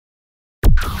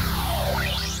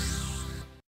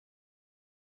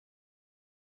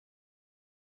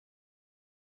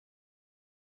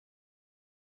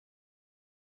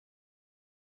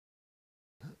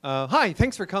Hi,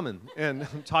 thanks for coming. And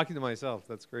I'm talking to myself.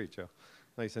 That's great, Joe.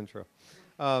 Nice intro.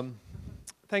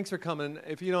 Thanks for coming.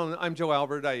 If you don't, I'm Joe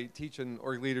Albert. I teach in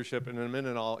org leadership, and in a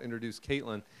minute I'll introduce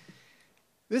Caitlin.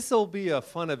 This will be a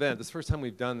fun event. This is the first time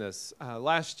we've done this.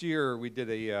 Last year we did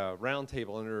a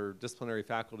roundtable, interdisciplinary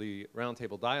faculty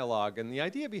roundtable dialogue, and the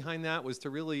idea behind that was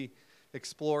to really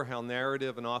explore how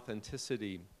narrative and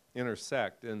authenticity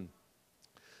intersect. And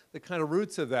the kind of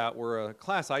roots of that were a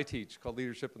class I teach called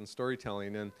Leadership and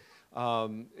Storytelling, and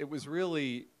it was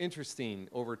really interesting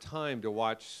over time to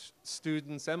watch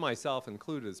students, and myself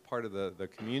included as part of the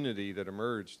community that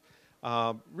emerged,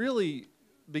 really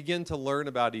begin to learn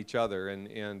about each other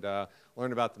and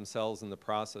learn about themselves in the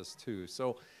process too.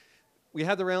 So we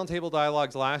had the roundtable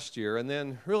dialogues last year, and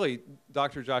then really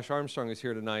Dr. Josh Armstrong is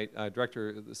here tonight,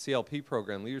 director of the CLP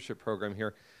program, leadership program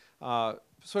here,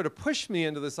 sort of pushed me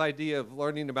into this idea of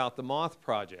learning about the Moth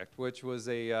Project, which was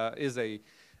is a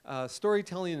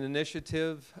storytelling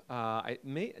initiative.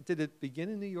 Did it begin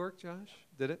in New York, Josh?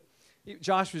 Did it?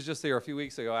 Josh was just there a few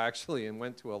weeks ago, actually, and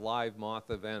went to a live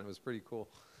Moth event. It was pretty cool.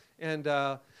 And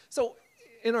so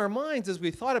in our minds, as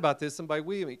we thought about this, and by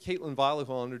we, I mean Caitlin Violet,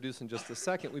 who I'll introduce in just a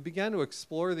second, we began to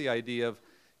explore the idea of,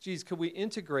 geez, could we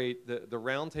integrate the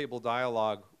roundtable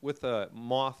dialogue with a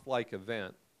Moth-like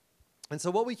event? And so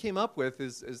what we came up with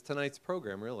is tonight's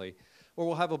program, really, where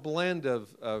we'll have a blend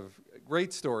of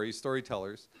great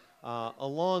storytellers,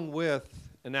 along with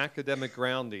an academic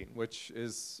grounding, which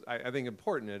is, I think,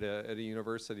 important at a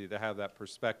university to have that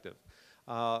perspective.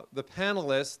 The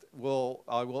panelists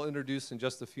I will introduce in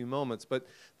just a few moments, but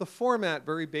the format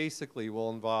very basically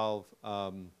will involve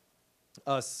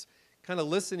us kind of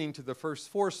listening to the first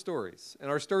 4 stories.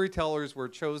 And our storytellers were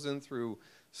chosen through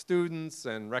students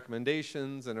and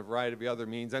recommendations and a variety of other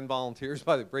means, and volunteers,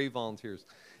 by the brave volunteers.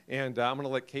 And I'm going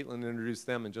to let Caitlin introduce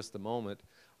them in just a moment.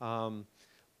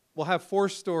 We'll have 4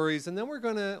 stories, and then we're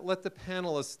going to let the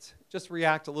panelists just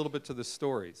react a little bit to the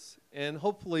stories, and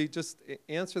hopefully just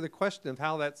answer the question of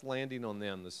how that's landing on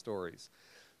them, the stories.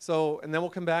 So, and then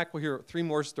we'll come back, we'll hear 3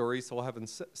 more stories, so we'll have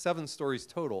 7 stories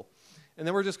total. And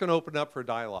then we're just going to open up for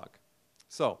dialogue.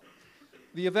 So,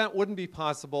 the event wouldn't be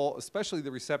possible, especially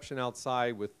the reception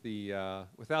outside, with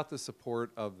without the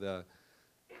support of the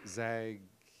Zag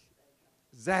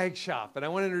Shop. And I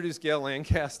want to introduce Gail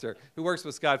Lancaster, who works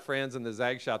with Scott Franz in the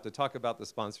Zag Shop, to talk about the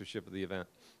sponsorship of the event.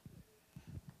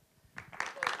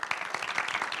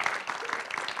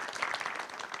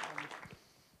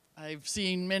 I've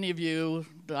seen many of you.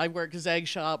 I work at Zag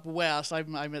Shop West.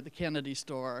 I'm at the Kennedy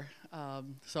store.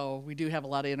 So we do have a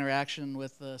lot of interaction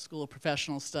with the School of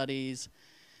Professional Studies,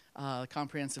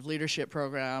 comprehensive leadership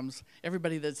programs,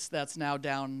 everybody that's now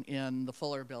down in the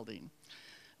Fuller building.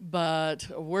 But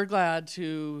we're glad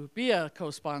to be a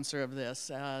co-sponsor of this,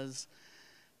 as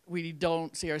we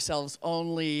don't see ourselves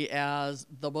only as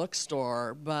the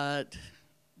bookstore, but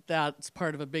that's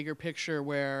part of a bigger picture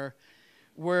where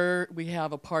we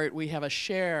have a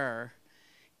share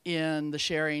in the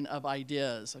sharing of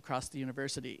ideas across the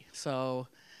university. So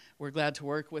we're glad to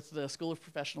work with the School of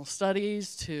Professional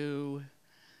Studies to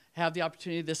have the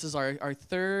opportunity. This is our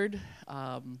 3rd.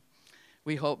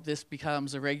 We hope this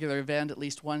becomes a regular event at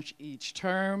least once each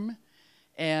term,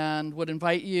 and would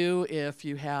invite you, if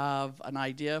you have an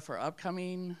idea for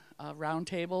upcoming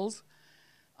roundtables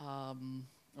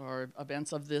or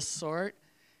events of this sort,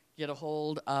 get a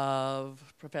hold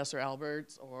of Professor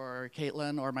Alberts or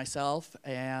Caitlin or myself,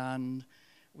 and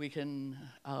we can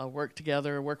work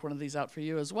together, work one of these out for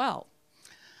you as well.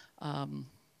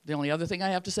 The only other thing I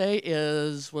have to say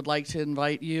is would like to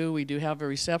invite you. We do have a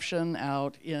reception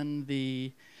out in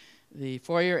the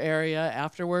foyer area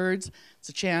afterwards. It's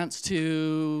a chance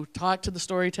to talk to the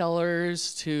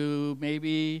storytellers, to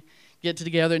maybe get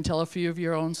together and tell a few of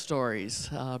your own stories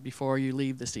before you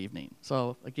leave this evening.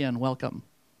 So again, welcome.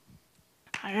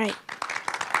 All right.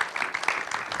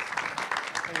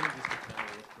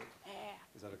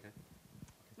 Is that okay?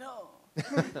 No.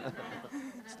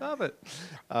 Stop it.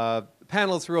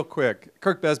 Panelists, real quick.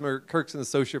 Kirk Besmer. Kirk's an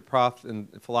associate prof in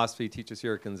philosophy, teaches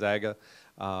here at Gonzaga.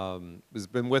 Has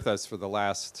been with us for the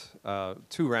last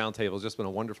 2 roundtables, just been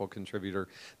a wonderful contributor.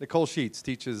 Nicole Sheets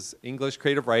teaches English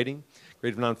creative writing,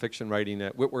 creative nonfiction writing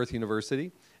at Whitworth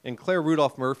University. And Claire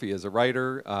Rudolph Murphy is a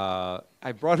writer.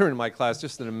 I brought her into my class,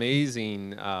 just an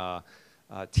amazing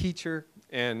teacher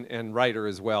and writer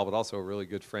as well, but also a really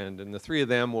good friend. And the 3 of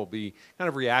them will be kind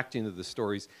of reacting to the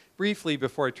stories. Briefly,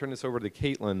 before I turn this over to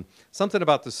Caitlin, something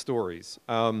about the stories.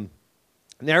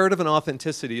 Narrative and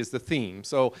authenticity is the theme.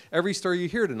 So every story you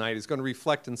hear tonight is going to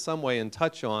reflect in some way and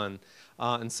touch on,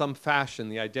 in some fashion,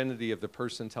 the identity of the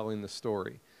person telling the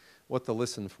story, what to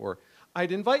listen for.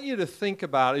 I'd invite you to think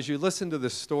about, as you listen to the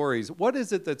stories, what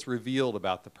is it that's revealed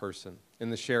about the person in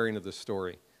the sharing of the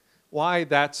story? Why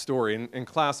that story? In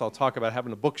class, I'll talk about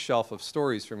having a bookshelf of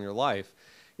stories from your life.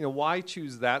 You know, why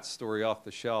choose that story off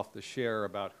the shelf to share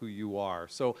about who you are?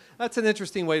 So that's an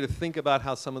interesting way to think about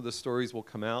how some of the stories will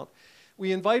come out.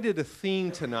 We invited a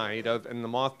theme tonight, and the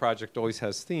Moth Project always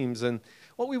has themes, and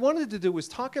what we wanted to do was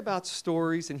talk about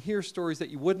stories and hear stories that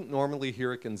you wouldn't normally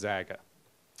hear at Gonzaga.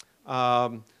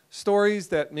 Stories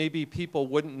that maybe people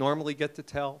wouldn't normally get to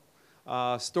tell.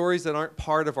 Stories that aren't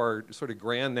part of our sort of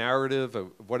grand narrative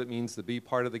of what it means to be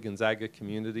part of the Gonzaga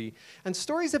community. And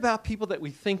stories about people that we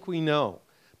think we know,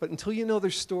 but until you know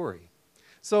their story.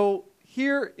 So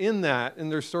here in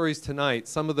their stories tonight,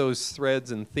 some of those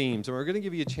threads and themes, and we're going to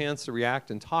give you a chance to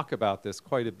react and talk about this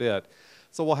quite a bit.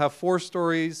 So we'll have 4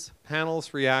 stories,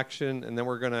 panelist reaction, and then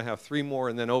we're going to have 3 more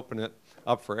and then open it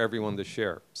up for everyone to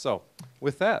share. So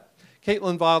with that,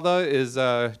 Caitlin Valda is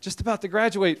just about to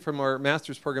graduate from our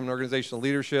master's program in organizational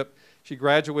leadership. She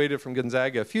graduated from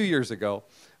Gonzaga a few years ago,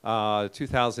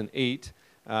 2008.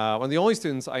 One of the only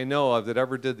students I know of that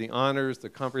ever did the honors,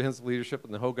 the comprehensive leadership,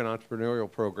 and the Hogan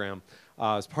Entrepreneurial Program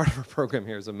as part of her program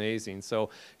here is amazing. So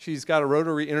she's got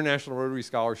a International Rotary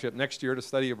Scholarship next year to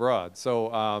study abroad.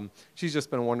 So she's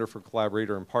just been a wonderful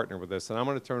collaborator and partner with us. And I'm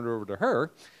going to turn it over to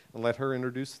her and let her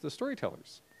introduce the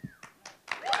storytellers.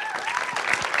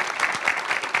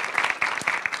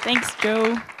 Thanks,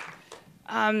 Joe.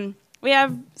 We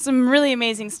have some really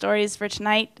amazing stories for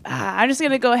tonight. I'm just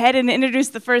going to go ahead and introduce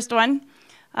the first one.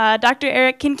 Dr.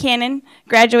 Eric Kincannon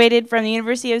graduated from the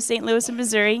University of St. Louis in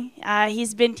Missouri.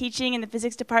 He's been teaching in the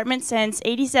physics department since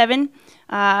 '87,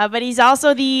 but he's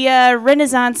also the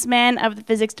Renaissance man of the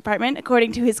physics department,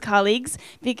 according to his colleagues,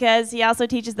 because he also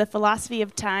teaches the philosophy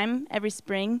of time every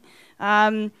spring.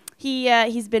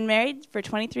 He's been married for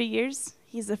 23 years.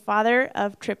 He's the father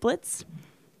of triplets.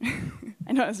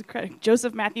 I know, it's correct.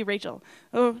 Joseph, Matthew, Rachel.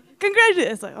 Oh,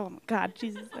 congratulations. It's like, oh my God,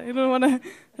 Jesus. I don't want to,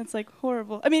 that's like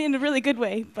horrible. I mean, in a really good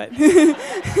way, but. He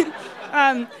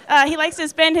likes to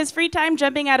spend his free time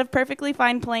jumping out of perfectly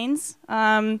fine planes.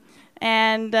 I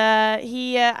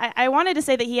wanted to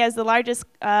say that he has the largest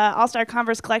All-Star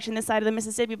Converse collection this side of the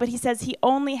Mississippi, but he says he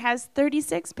only has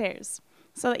 36 pairs.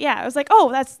 So yeah, I was like,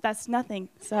 oh, that's nothing.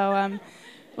 So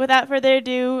without further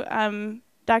ado,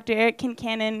 Dr. Eric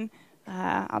Kincannon,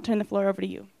 I'll turn the floor over to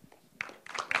you.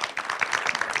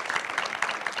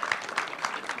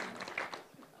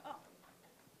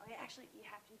 Actually, you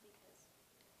have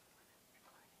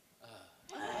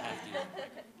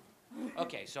to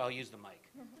Okay, so I'll use the mic.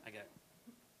 I got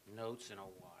notes and a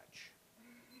watch.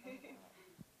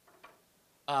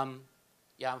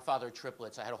 Yeah, I'm father of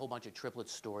triplets. I had a whole bunch of triplet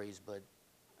stories, but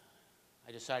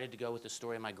I decided to go with the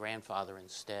story of my grandfather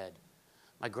instead.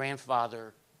 My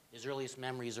grandfather, his earliest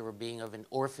memories are being of an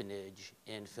orphanage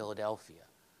in Philadelphia.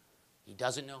 He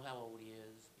doesn't know how old he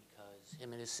is because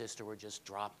him and his sister were just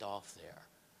dropped off there.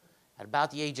 At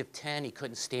about the age of 10, he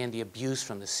couldn't stand the abuse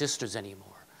from the sisters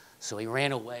anymore, so he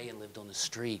ran away and lived on the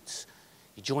streets.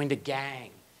 He joined a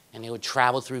gang, and they would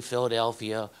travel through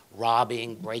Philadelphia,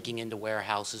 robbing, breaking into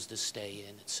warehouses to stay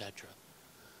in, etc.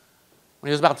 When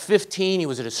he was about 15, he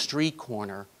was at a street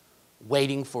corner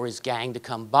waiting for his gang to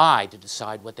come by to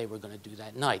decide what they were going to do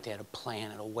that night. They had a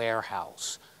plan at a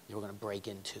warehouse they were going to break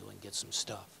into and get some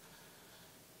stuff.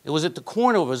 It was at the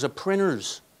corner, it was a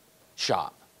printer's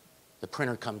shop. The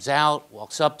printer comes out,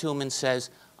 walks up to him and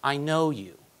says, I know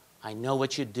you. I know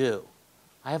what you do.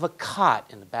 I have a cot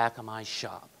in the back of my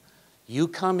shop. You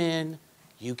come in,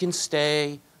 you can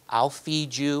stay, I'll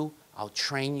feed you, I'll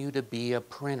train you to be a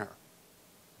printer.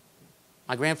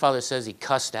 My grandfather says he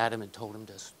cussed at him and told him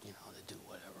to, do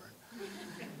whatever.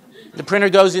 The printer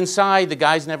goes inside, the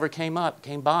guys never came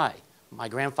by. My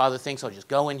grandfather thinks, I'll just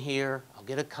go in here, I'll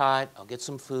get a cot, I'll get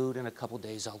some food, in a couple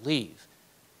days I'll leave.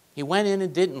 He went in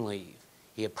and didn't leave.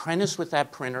 He apprenticed with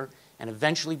that printer and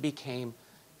eventually became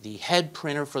the head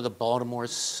printer for the Baltimore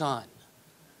Sun.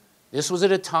 This was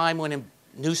at a time when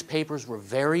newspapers were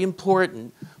very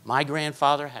important. My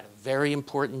grandfather had a very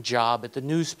important job at the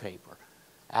newspaper.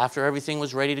 After everything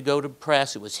was ready to go to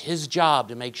press, it was his job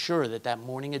to make sure that that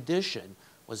morning edition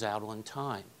was out on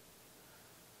time.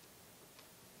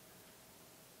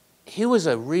 He was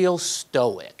a real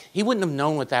stoic. He wouldn't have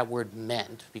known what that word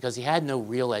meant because he had no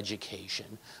real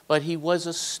education, but he was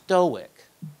a stoic.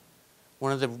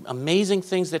 One of the amazing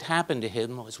things that happened to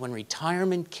him was when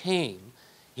retirement came,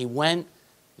 he went,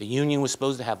 the union was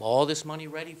supposed to have all this money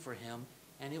ready for him,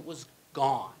 and it was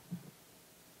gone.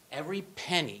 Every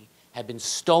penny had been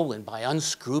stolen by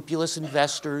unscrupulous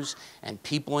investors and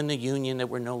people in the union that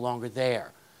were no longer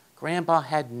there. Grandpa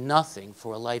had nothing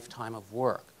for a lifetime of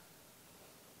work.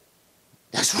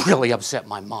 That's really upset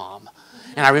my mom.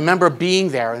 And I remember being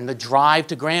there in the drive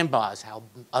to Grandpa's, how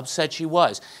upset she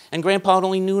was. And Grandpa had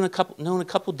only known a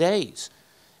couple days.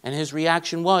 And his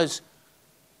reaction was,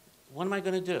 what am I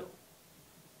going to do?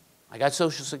 I got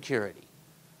Social Security.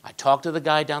 I talked to the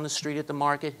guy down the street at the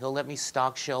market. He'll let me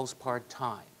stock shelves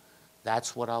part-time.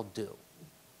 That's what I'll do.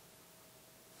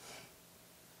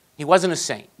 He wasn't a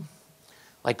saint.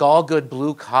 Like all good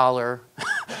blue-collar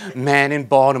men in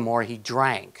Baltimore, he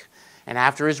drank. And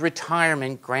after his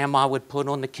retirement, Grandma would put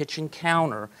on the kitchen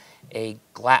counter a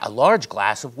large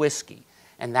glass of whiskey.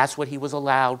 And that's what he was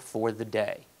allowed for the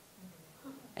day.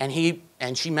 And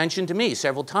she mentioned to me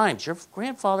several times, your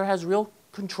grandfather has real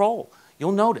control.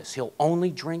 You'll notice he'll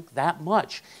only drink that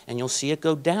much, and you'll see it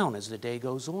go down as the day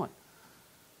goes on.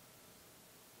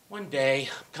 One day,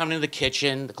 I'm coming into the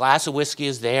kitchen, the glass of whiskey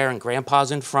is there, and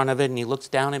Grandpa's in front of it, and he looks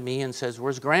down at me and says,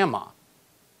 where's Grandma?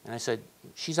 And I said,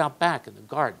 she's out back in the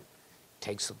garden.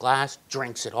 Takes the glass,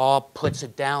 drinks it all, puts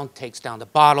it down, takes down the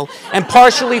bottle, and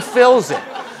partially fills it.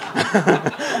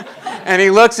 And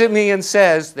he looks at me and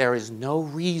says, there is no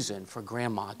reason for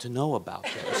Grandma to know about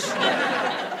this.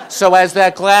 So as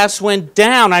that glass went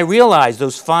down, I realized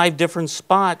those 5 different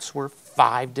spots were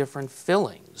 5 different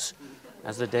fillings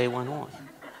as the day went on.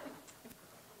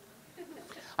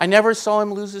 I never saw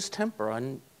him lose his temper.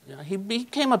 And he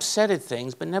became upset at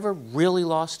things, but never really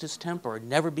lost his temper,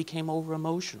 never became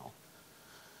over-emotional.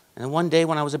 And then one day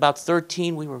when I was about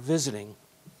 13, we were visiting,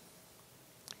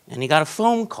 and he got a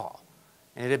phone call,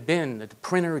 and it had been that the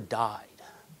printer died.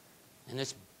 And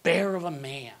this bear of a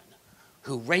man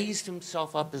who raised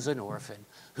himself up as an orphan,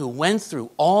 who went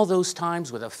through all those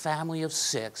times with a family of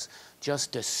 6,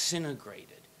 just disintegrated.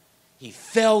 He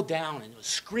fell down and was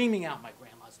screaming out my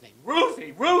grandma's name,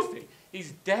 Ruthie, Ruthie,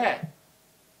 he's dead.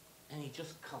 And he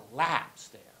just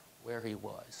collapsed there where he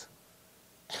was.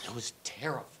 And it was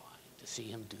terrifying to see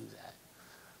him do that.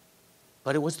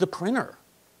 But it was the printer.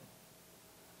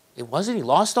 It wasn't, he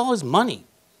lost all his money.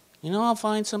 You know, I'll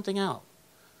find something out.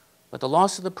 But the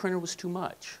loss of the printer was too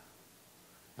much.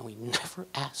 And we never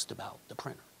asked about the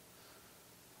printer.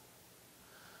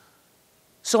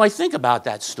 So I think about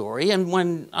that story, and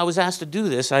when I was asked to do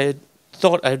this, I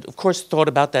of course thought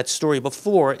about that story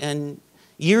before, and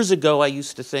years ago I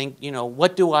used to think, you know,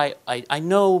 what do I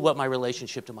know what my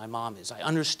relationship to my mom is. I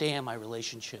understand my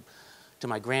relationship to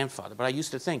my grandfather, but I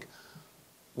used to think,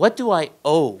 what do I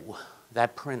owe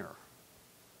that printer?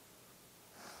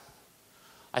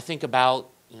 I think about,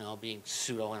 you know, being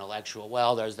pseudo-intellectual.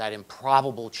 Well, there's that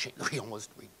improbable chain,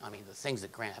 I mean, the things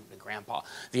that happened to Grandpa,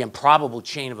 the improbable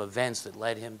chain of events that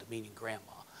led him to meeting Grandma.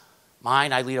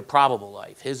 Mine, I lead a probable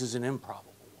life. His is an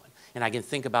improbable one. And I can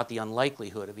think about the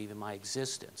unlikelihood of even my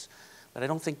existence. But I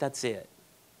don't think that's it.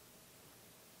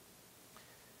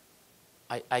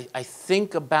 I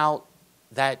think about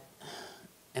that,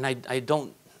 and I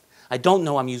don't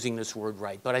know I'm using this word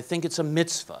right, but I think it's a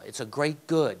mitzvah. It's a great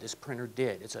good this printer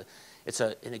did. It's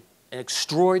an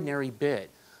extraordinary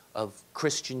bit of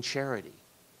Christian charity.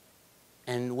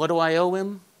 And what do I owe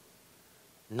him?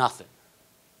 Nothing.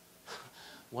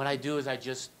 What I do is I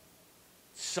just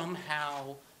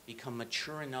somehow become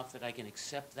mature enough that I can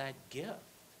accept that gift,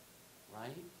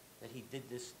 right? That he did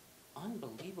this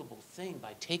unbelievable thing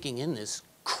by taking in this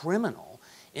criminal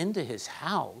into his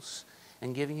house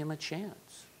and giving him a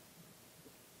chance.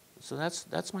 So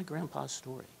that's my grandpa's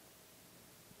story.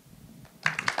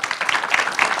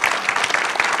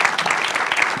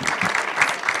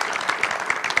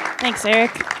 Thanks,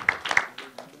 Eric.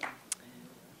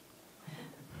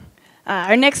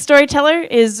 Our next storyteller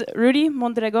is Rudy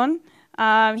Mondragon.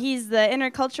 He's the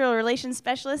Intercultural Relations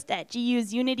Specialist at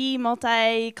GU's Unity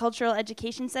Multicultural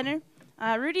Education Center.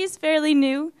 Rudy's fairly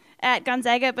new at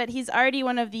Gonzaga, but he's already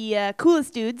one of the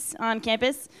coolest dudes on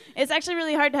campus. It's actually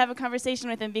really hard to have a conversation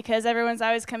with him because everyone's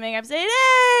always coming up saying,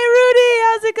 "Hey, Rudy,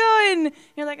 how's it going?"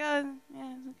 You're like, "Oh,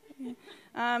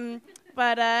 yeah."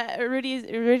 But Rudy is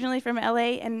originally from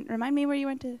LA, and remind me where you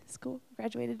went to school,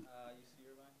 graduated?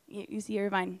 UC Irvine. UC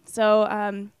Irvine.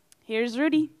 So here's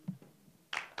Rudy.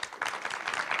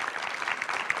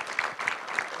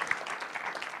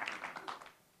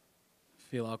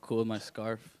 Feel all cool with my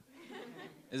scarf.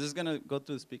 Is this gonna go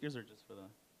through the speakers or just for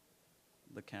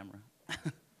the camera?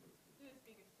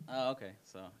 Oh, okay.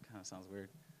 So kind of sounds weird.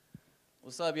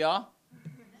 What's up, y'all?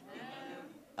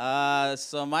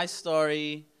 So my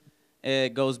story,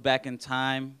 it goes back in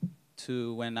time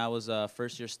to when I was a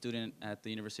first-year student at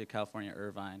the University of California,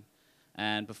 Irvine.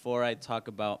 And before I talk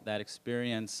about that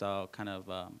experience, I'll kind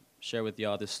of share with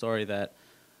y'all this story that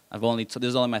this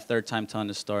is only my 3rd time telling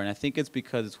this story, and I think it's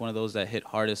because it's one of those that hit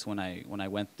hardest when I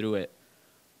went through it.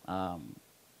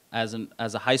 as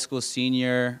a high school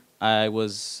senior, I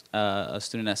was a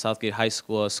student at Southgate High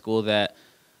School, a school that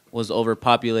was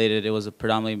overpopulated. It was a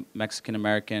predominantly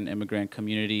Mexican-American immigrant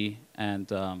community, and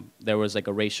there was like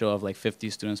a ratio of like 50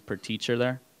 students per teacher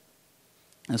there.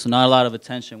 And so not a lot of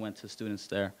attention went to students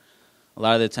there. A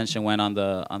lot of the attention went on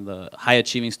the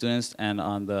high-achieving students and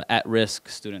on the at-risk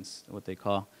students, what they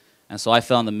call. And so I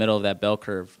fell in the middle of that bell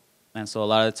curve. And so a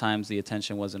lot of the times the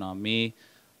attention wasn't on me.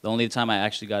 The only time I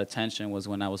actually got attention was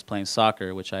when I was playing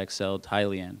soccer, which I excelled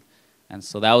highly in. And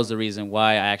so that was the reason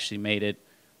why I actually made it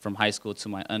from high school to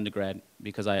my undergrad,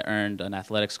 because I earned an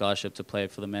athletic scholarship to play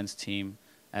for the men's team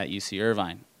at UC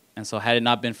Irvine. And so had it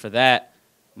not been for that,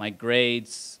 my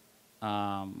grades,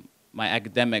 my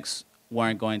academics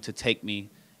weren't going to take me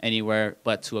anywhere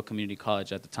but to a community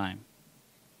college at the time.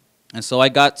 And so I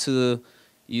got to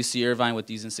UC Irvine with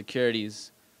these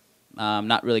insecurities,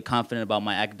 not really confident about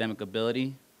my academic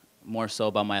ability, more so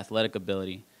about my athletic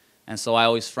ability. And so I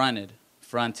always fronted.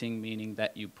 Fronting meaning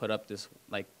that you put up this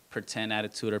like pretend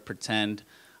attitude or pretend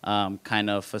kind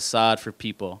of facade for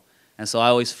people. And so I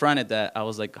always fronted that I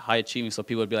was like high achieving, so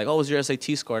people would be like, oh, what was your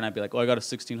SAT score? And I'd be like, oh, I got a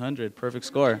 1600, perfect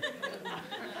score.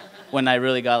 When I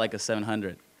really got like a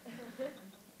 700.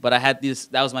 But I had this,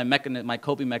 that was my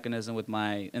coping mechanism with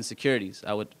my insecurities.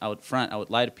 I would front, I would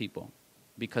lie to people.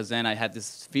 Because then I had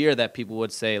this fear that people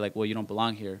would say like, well, you don't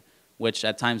belong here. Which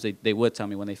at times they would tell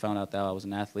me when they found out that I was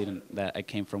an athlete and that I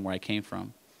came from where I came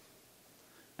from.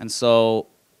 And so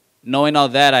knowing all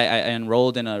that, I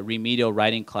enrolled in a remedial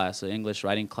writing class, an English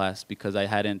writing class, because I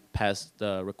hadn't passed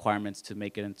the requirements to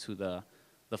make it into the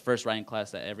first writing class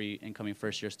that every incoming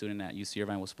first-year student at UC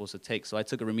Irvine was supposed to take. So I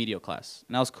took a remedial class,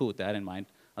 and I was cool with that. I didn't mind.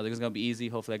 I was like, it's going to be easy.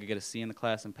 Hopefully I could get a C in the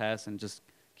class and pass and just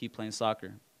keep playing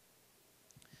soccer.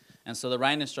 And so the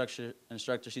writing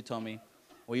instructor, she told me,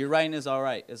 well, your writing is all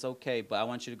right. It's okay, but I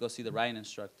want you to go see the writing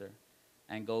instructor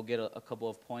and go get a couple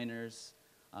of pointers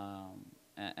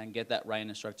and get that writing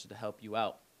instructor to help you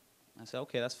out. I said,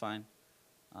 okay, that's fine.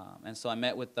 And so I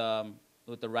met with the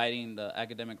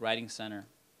academic writing center,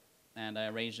 and I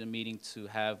arranged a meeting to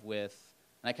have with,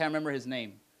 and I can't remember his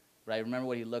name, but I remember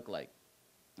what he looked like.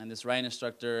 And this writing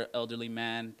instructor, elderly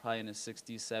man, probably in his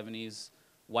 60s, 70s,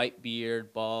 white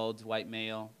beard, bald, white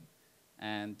male.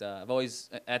 And I've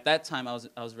always, at that time, I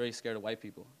was very scared of white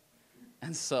people.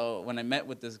 And so when I met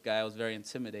with this guy, I was very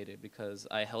intimidated because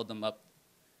I held him up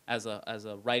as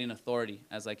a writing authority,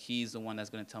 as like he's the one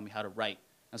that's going to tell me how to write.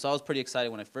 And so I was pretty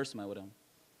excited when I first met with him.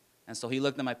 And so he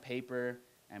looked at my paper,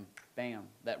 and bam,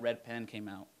 that red pen came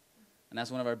out. And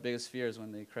that's one of our biggest fears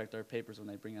when they correct our papers, when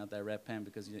they bring out that red pen,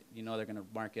 because you know they're going to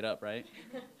mark it up, right?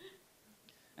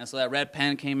 And so that red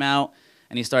pen came out,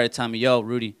 and he started telling me, yo,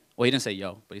 Rudy. Well, he didn't say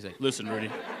yo, but he said, listen, Rudy.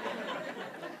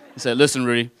 He said, listen,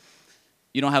 Rudy,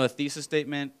 you don't have a thesis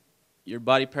statement. Your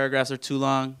body paragraphs are too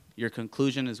long. Your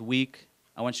conclusion is weak.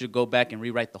 I want you to go back and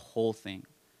rewrite the whole thing,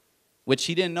 which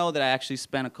he didn't know that I actually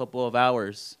spent a couple of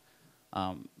hours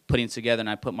putting together, and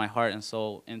I put my heart and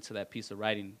soul into that piece of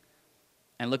writing.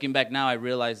 And looking back now, I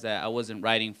realized that I wasn't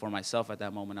writing for myself at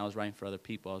that moment. I was writing for other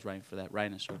people. I was writing for that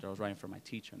writing instructor. I was writing for my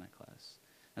teacher in that class.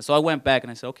 And so I went back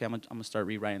and I said, okay, I'm gonna start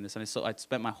rewriting this. And so I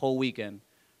spent my whole weekend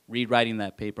rewriting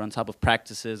that paper on top of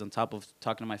practices, on top of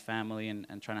talking to my family and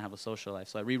trying to have a social life.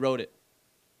 So I rewrote it.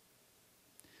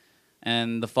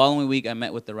 And the following week, I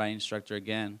met with the writing instructor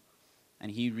again,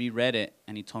 and he reread it,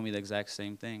 and he told me the exact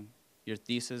same thing. Your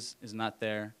thesis is not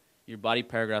there, your body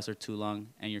paragraphs are too long,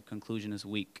 and your conclusion is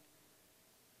weak.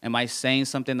 Am I saying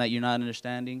something that you're not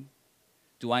understanding?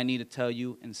 Do I need to tell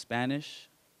you in Spanish?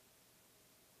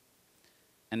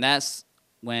 And that's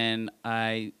when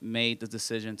I made the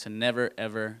decision to never,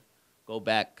 ever go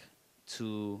back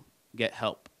to get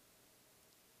help.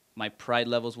 My pride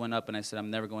levels went up, and I said, I'm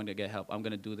never going to get help. I'm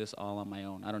going to do this all on my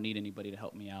own. I don't need anybody to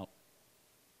help me out.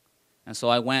 And so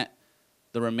I went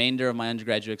the remainder of my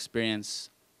undergraduate experience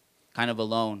kind of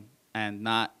alone and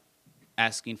not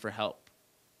asking for help.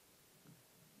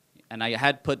 And I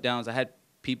had put-downs. I had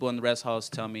people in the rest halls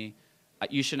tell me,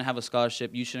 you shouldn't have a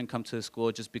scholarship. You shouldn't come to the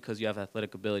school just because you have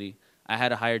athletic ability. I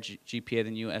had a higher GPA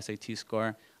than you, SAT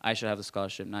score. I should have the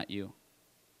scholarship, not you.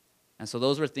 And so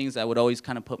those were things that would always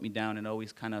kind of put me down and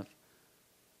always kind of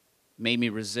made me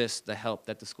resist the help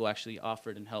that the school actually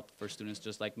offered and helped for students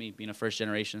just like me, being a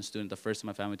first-generation student, the first in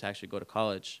my family to actually go to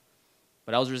college.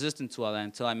 But I was resistant to all that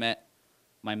until I met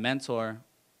my mentor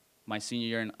my senior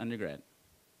year in undergrad.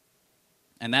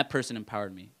 And that person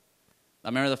empowered me. I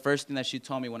remember the first thing that she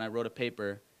told me when I wrote a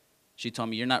paper, she told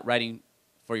me, you're not writing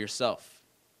for yourself.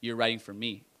 You're writing for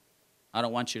me. I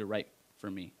don't want you to write for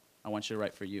me. I want you to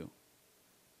write for you.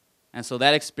 And so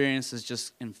that experience has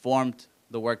just informed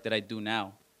the work that I do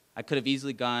now. I could have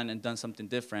easily gone and done something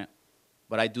different,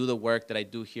 but I do the work that I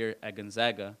do here at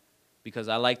Gonzaga because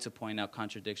I like to point out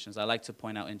contradictions, I like to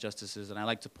point out injustices, and I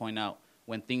like to point out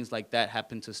when things like that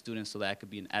happen to students so that I could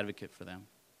be an advocate for them.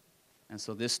 And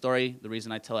so this story, the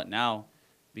reason I tell it now,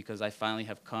 because I finally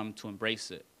have come to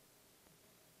embrace it.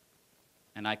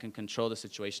 And I can control the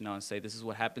situation now and say, this is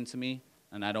what happened to me,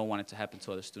 and I don't want it to happen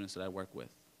to other students that I work with.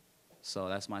 So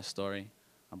that's my story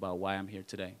about why I'm here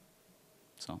today.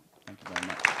 So thank you very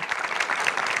much.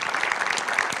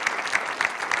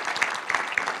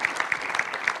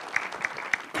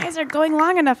 You guys are going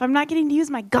long enough. I'm not getting to use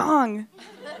my gong.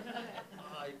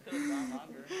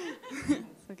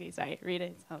 Okay, sorry, Rita,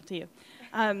 it's up to you.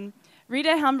 Rita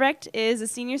Helmbrecht is a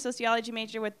senior sociology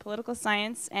major with political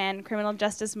science and criminal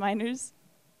justice minors.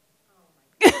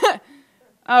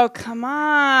 Oh, come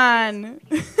on.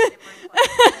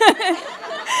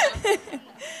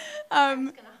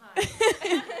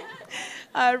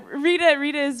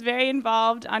 Rita is very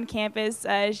involved on campus.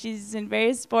 She's in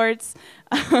various sports.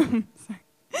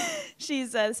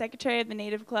 She's the secretary of the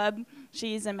Native Club.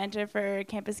 She's a mentor for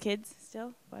campus kids.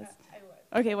 Still was.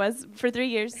 Okay, was for 3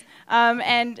 years.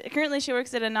 And currently she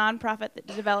works at a nonprofit that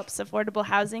develops affordable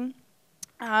housing.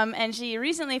 And she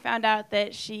recently found out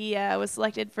that she was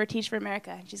selected for Teach for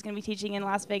America. She's going to be teaching in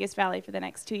Las Vegas Valley for the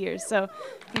next 2 years. So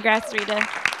congrats, Rita.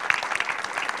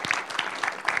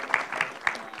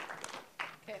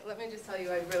 Okay, let me just tell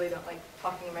you, I really don't like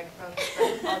talking in microphones,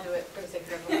 but I'll do it for the sake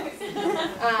of everyone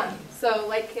else. So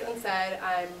like Caitlin said,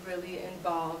 I'm really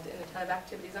involved in a ton of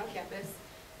activities on campus.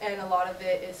 And a lot of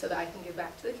it is so that I can give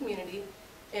back to the community.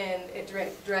 And it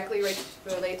directly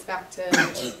relates back to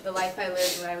the life I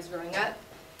lived when I was growing up.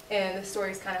 And the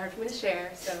story's kind of hard for me to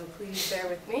share, so please bear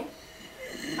with me.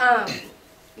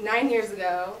 9 years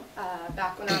ago,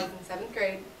 back when I was in 7th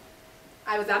grade,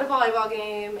 I was at a volleyball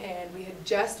game, and we had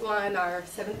just won our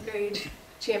 7th grade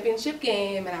championship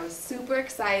game, and I was super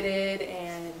excited,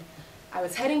 and I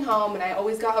was heading home, and I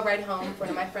always got a ride home for one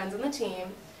of my friends on the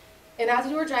team. And as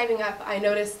we were driving up, I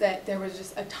noticed that there was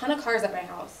just a ton of cars at my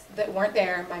house that weren't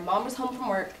there. My mom was home from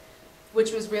work,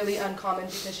 which was really uncommon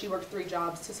because she worked 3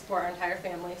 jobs to support our entire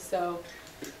family. So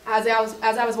as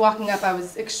I was walking up, I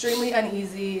was extremely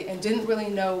uneasy and didn't really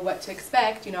know what to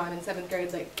expect. You know, I'm in 7th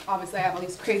grade, like obviously I have all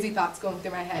these crazy thoughts going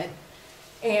through my head.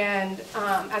 And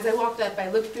as I walked up, I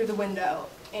looked through the window,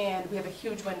 and we have a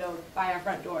huge window by our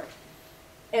front door.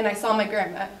 And I saw my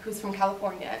grandma, who's from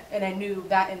California, and I knew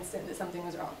that instant that something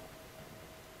was wrong.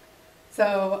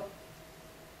 So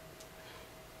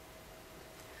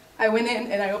I went in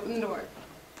and I opened the door.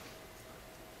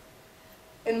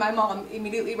 And my mom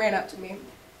immediately ran up to me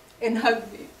and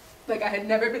hugged me like I had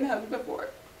never been hugged before.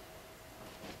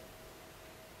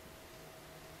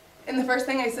 And the first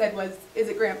thing I said was, "Is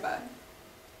it Grandpa?"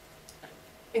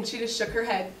 And she just shook her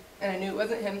head, and I knew it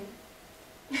wasn't him.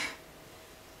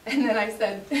 And then I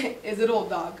said, "Is it Old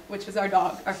Dog?" which is our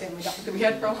dog, our family dog that we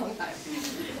had for a long time.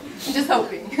 I'm just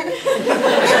hoping.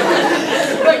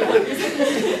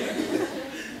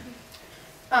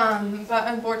 But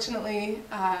unfortunately,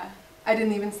 I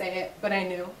didn't even say it, but I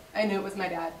knew. I knew it was my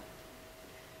dad.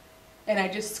 And I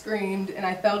just screamed, and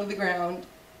I fell to the ground.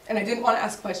 And I didn't want to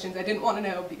ask questions. I didn't want to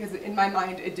know, because in my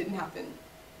mind, it didn't happen.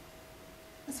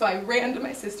 So I ran to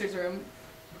my sister's room.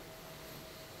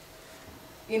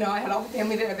 You know, I had all the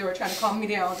family there. They were trying to calm me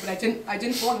down, but I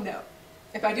didn't want to know.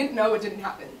 If I didn't know, it didn't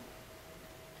happen.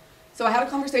 So I had a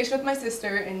conversation with my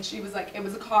sister, and she was like, "It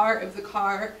was a car, it was a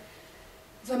car."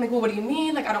 So I'm like, "Well, what do you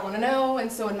mean? Like, I don't want to know."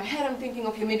 And so in my head, I'm thinking,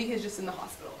 okay, maybe he's just in the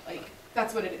hospital. Like,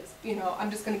 that's what it is. You know,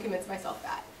 I'm just going to convince myself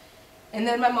that. And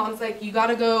then my mom's like, "You got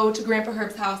to go to Grandpa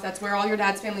Herb's house. That's where all your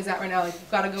dad's family's at right now. Like,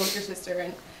 you've got to go with your sister."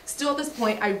 And still at this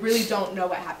point, I really don't know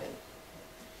what happened.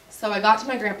 So I got to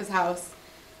my grandpa's house,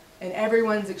 and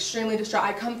everyone's extremely distraught.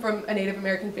 I come from a Native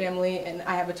American family, and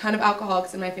I have a ton of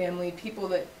alcoholics in my family, people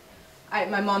that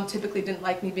my mom typically didn't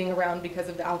like me being around because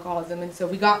of the alcoholism. And so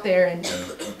we got there, and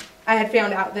I had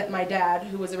found out that my dad,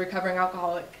 who was a recovering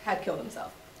alcoholic, had killed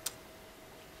himself.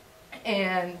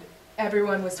 And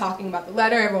everyone was talking about the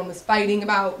letter. Everyone was fighting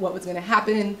about what was going to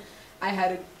happen. I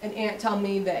had an aunt tell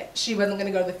me that she wasn't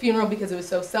going to go to the funeral because it was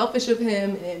so selfish of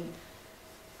him. And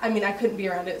I mean, I couldn't be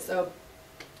around it. So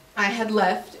I had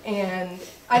left, and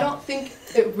I don't think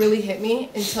it really hit me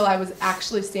until I was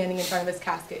actually standing in front of his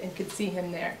casket and could see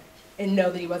him there and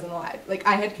know that he wasn't alive. Like,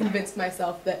 I had convinced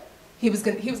myself that he was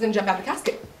gonna jump out of the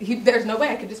casket. There's no way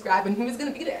I could describe him. He was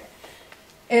gonna be there.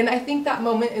 And I think that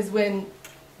moment is when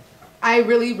I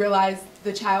really realized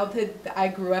the childhood that I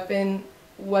grew up in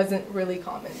wasn't really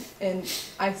common. And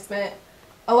I spent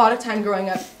a lot of time growing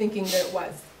up thinking that it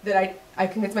was, that I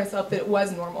convinced myself that it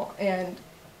was normal. And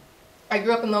I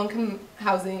grew up in low-income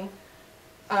housing.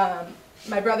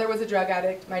 My brother was a drug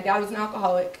addict. My dad was an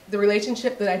alcoholic. The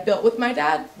relationship that I built with my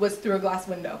dad was through a glass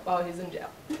window while he was in jail.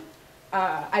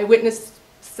 I witnessed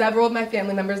several of my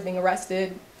family members being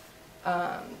arrested.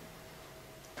 I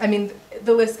mean,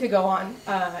 the list could go on.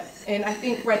 And I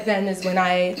think right then is when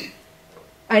I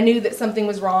knew that something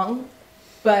was wrong,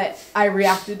 but I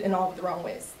reacted in all of the wrong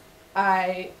ways.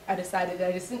 I decided that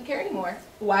I just didn't care anymore.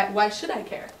 Why should I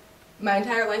care? My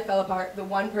entire life fell apart. The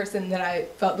one person that I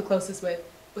felt the closest with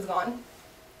was gone.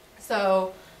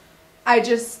 So I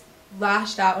just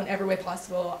lashed out in every way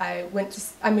possible. By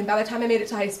the time I made it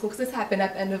to high school, because this happened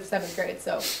at the end of 7th grade,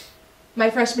 so my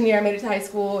freshman year I made it to high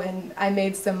school and I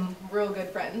made some real good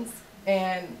friends.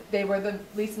 And they were the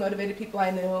least motivated people I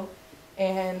knew.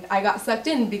 And I got sucked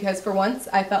in because for once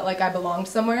I felt like I belonged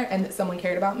somewhere and that someone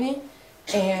cared about me.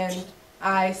 And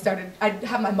I'd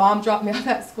have my mom drop me off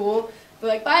at school. Be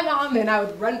like, bye mom, and I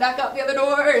would run back out the other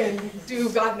door and do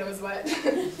God knows what.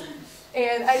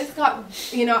 And I just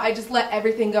I just let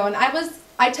everything go. And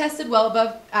I tested well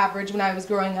above average when I was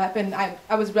growing up, and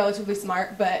I was relatively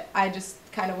smart, but I just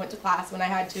kind of went to class when I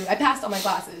had to. I passed all my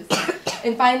classes.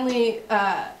 And finally,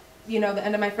 the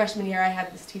end of my freshman year, I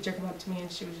had this teacher come up to me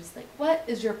and she was just like, what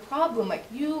is your problem? Like,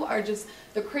 you are just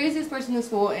the craziest person in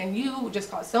school and you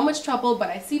just cause so much trouble, but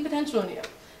I see potential in you.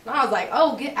 And I was like,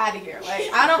 oh, get out of here.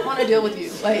 Like, I don't want to deal with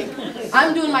you. Like,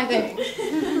 I'm doing my thing.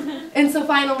 And so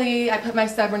finally, I put my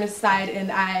stubbornness aside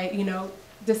and I,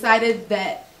 decided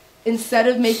that instead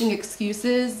of making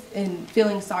excuses and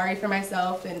feeling sorry for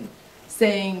myself and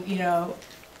saying,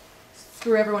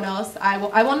 screw everyone else,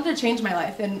 I wanted to change my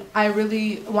life and I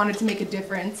really wanted to make a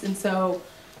difference. And so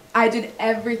I did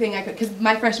everything I could, because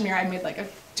my freshman year I made like a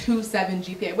 2.7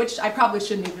 GPA, which I probably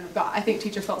shouldn't even have got. I think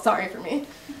teachers felt sorry for me.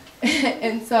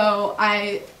 And so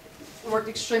I worked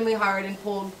extremely hard and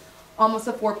pulled almost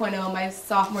a 4.0 my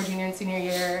sophomore, junior, and senior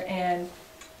year, and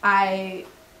I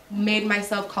made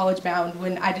myself college bound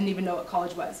when I didn't even know what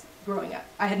college was growing up.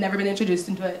 I had never been introduced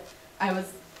into it. I'm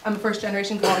a first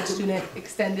generation college student,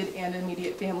 extended and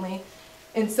immediate family.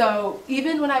 And so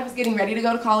even when I was getting ready to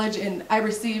go to college and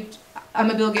I'm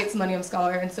a Bill Gates Millennium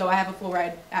Scholar, and so I have a full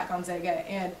ride at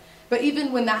Gonzaga. But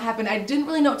even when that happened, I didn't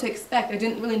really know what to expect. I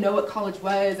didn't really know what college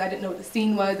was. I didn't know what the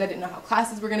scene was. I didn't know how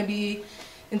classes were going to be.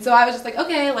 And so I was just like,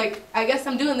 okay, like, I guess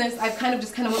I'm doing this. I've kind of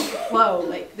went with the flow.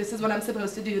 Like, this is what I'm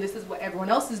supposed to do. This is what everyone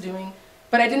else is doing.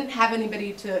 But I didn't have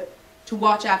anybody to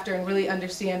watch after and really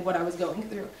understand what I was going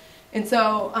through. And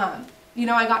so,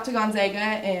 I got to Gonzaga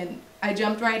and I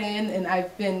jumped right in and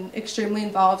I've been extremely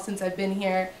involved since I've been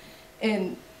here.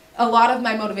 And a lot of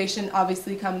my motivation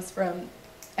obviously comes from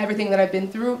everything that I've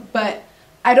been through, but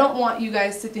I don't want you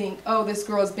guys to think, oh, this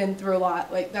girl's been through a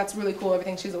lot, like, that's really cool,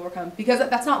 everything she's overcome, because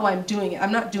that's not why I'm doing it.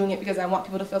 I'm not doing it because I want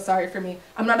people to feel sorry for me.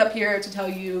 I'm not up here to tell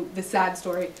you the sad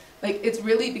story. Like, it's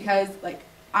really because, like,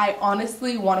 I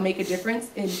honestly want to make a difference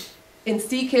and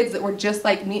see kids that were just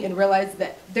like me and realize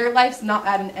that their life's not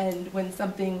at an end when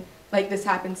something like this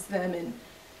happens to them. And,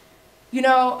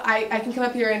 I can come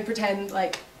up here and pretend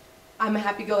like I'm a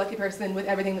happy-go-lucky person with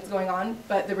everything that's going on,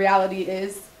 but the reality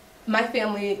is my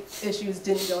family issues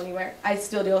didn't go anywhere. I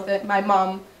still deal with it. My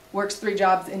mom works 3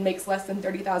 jobs and makes less than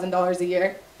 $30,000 a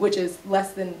year, which is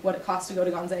less than what it costs to go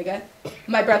to Gonzaga.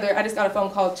 My brother, I just got a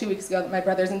phone call 2 weeks ago that my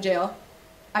brother's in jail.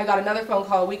 I got another phone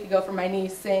call a week ago from my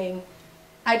niece saying,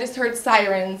 I just heard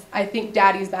sirens. I think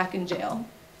daddy's back in jail.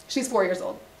 She's 4 years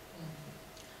old.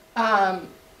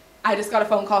 I just got a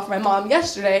phone call from my mom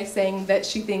yesterday saying that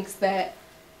she thinks that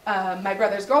my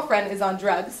brother's girlfriend is on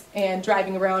drugs and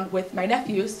driving around with my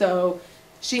nephew, so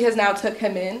she has now took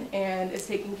him in and is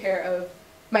taking care of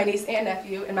my niece and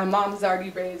nephew, and my mom has already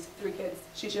raised 3 kids.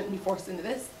 She shouldn't be forced into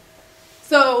this.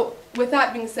 So with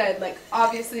that being said, like,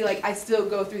 obviously, like, I still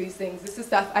go through these things. This is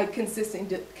stuff I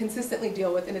consistently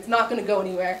deal with, and it's not going to go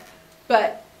anywhere.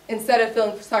 But instead of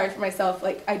feeling sorry for myself,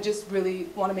 like, I just really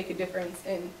want to make a difference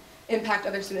and impact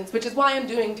other students, which is why I'm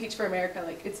doing Teach for America.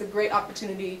 Like, it's a great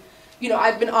opportunity.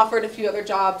 I've been offered a few other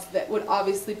jobs that would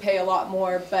obviously pay a lot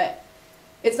more, but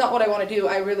it's not what I want to do.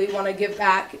 I really want to give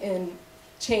back and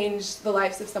change the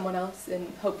lives of someone else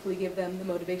and hopefully give them the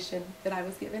motivation that I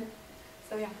was given.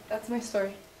 So yeah, that's my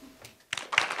story.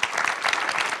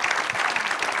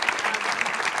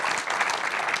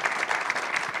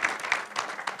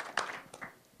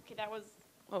 Okay,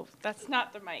 that's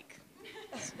not the mic.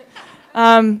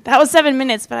 That was 7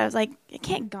 minutes, but I was like, I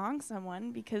can't gong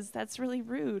someone because that's really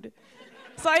rude.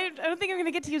 So I don't think I'm going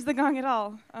to get to use the gong at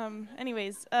all.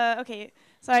 Okay.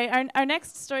 Sorry, our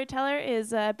next storyteller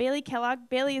is Bailey Kellogg.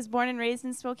 Bailey is born and raised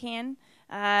in Spokane.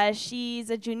 She's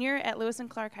a junior at Lewis and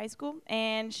Clark High School,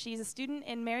 and she's a student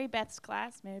in Mary Beth's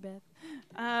class. Mary Beth.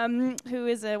 who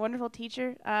is a wonderful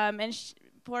teacher. And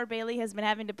poor Bailey has been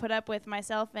having to put up with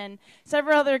myself and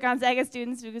several other Gonzaga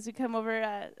students because we come over,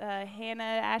 Hannah,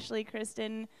 Ashley,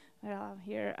 Kristen,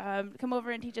 here, come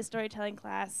over and teach a storytelling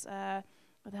class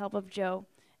with the help of Joe.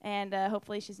 And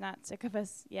hopefully she's not sick of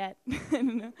us yet.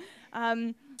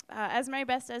 As Mary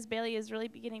Beth says, Bailey is really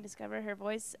beginning to discover her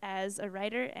voice as a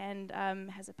writer and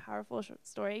has a powerful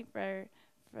story to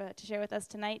share with us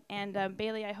tonight. And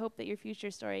Bailey, I hope that your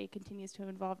future story continues to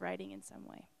involve writing in some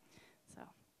way. So.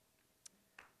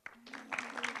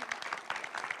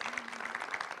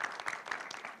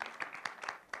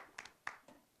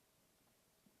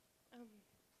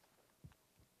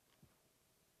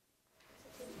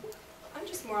 I'm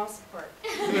just moral support.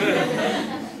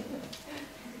 I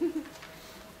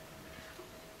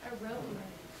wrote mine.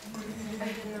 I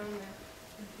didn't know that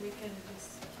we could have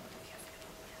just,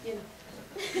 you know,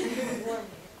 warm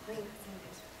it.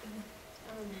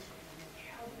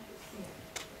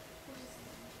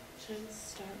 Should I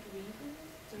start reading?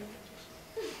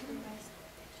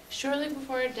 Shortly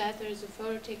before her death, there was a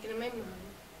photo taken of my mom.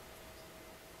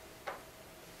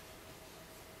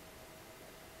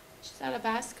 She's at a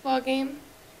basketball game.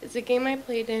 It's a game I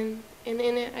played in, and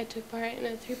in it I took part in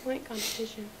a 3-point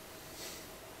competition.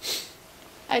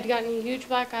 I'd gotten a huge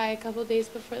black eye a couple days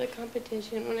before the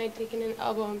competition when I'd taken an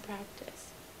elbow in practice.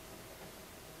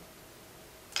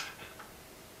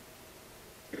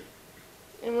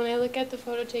 And when I look at the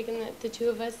photo taken of the two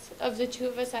of us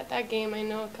at that game, I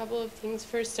know a couple of things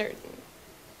for certain.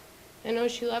 I know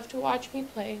she loved to watch me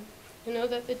play. I know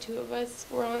that the two of us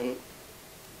were on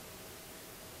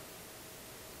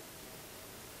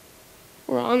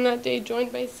that day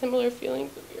joined by similar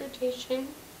feelings of irritation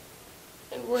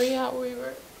and worry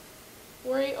over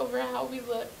how we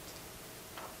looked,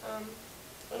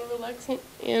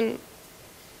 and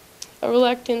a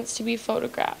reluctance to be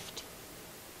photographed.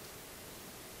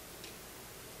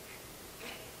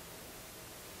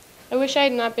 I wish I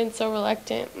had not been so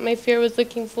reluctant. My fear was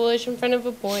looking foolish in front of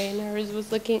a boy, and hers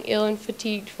was looking ill and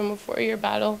fatigued from a 4-year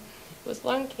battle with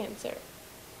lung cancer.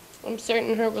 I'm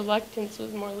certain her reluctance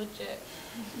was more legit.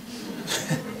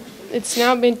 It's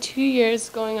now been 2 years,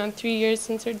 going on 3 years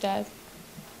since her death.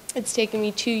 It's taken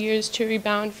me 2 years to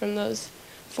rebound from those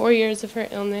 4 years of her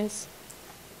illness.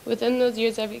 Within those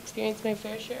years, I've experienced my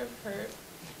fair share of hurt,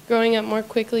 growing up more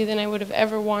quickly than I would have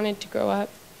ever wanted to grow up.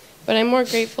 But I'm more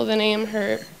grateful than I am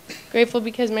hurt. Grateful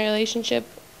because my relationship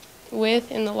with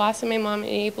and the loss of my mom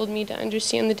enabled me to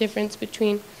understand the difference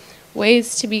between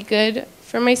ways to be good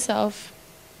for myself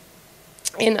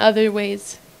and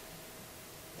others,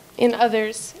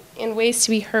 and ways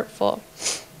to be hurtful.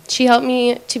 She helped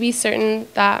me to be certain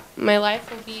that my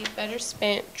life will be better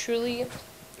spent truly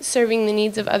serving the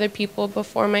needs of other people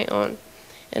before my own.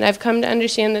 And I've come to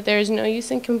understand that there is no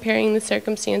use in comparing the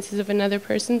circumstances of another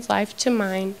person's life to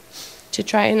mine to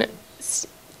try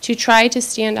to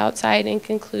stand outside and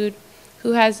conclude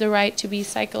who has the right to be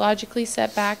psychologically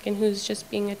set back and who's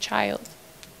just being a child.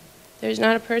 There's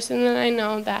not a person that I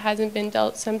know that hasn't been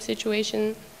dealt some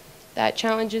situation that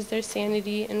challenges their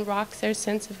sanity and rocks their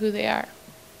sense of who they are.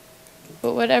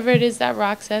 But whatever it is that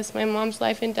rocks us, my mom's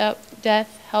life and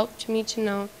death helped me to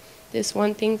know this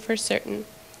one thing for certain.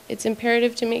 It's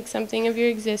imperative to make something of your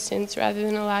existence rather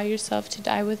than allow yourself to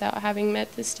die without having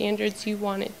met the standards you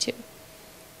wanted to.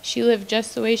 She lived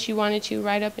just the way she wanted to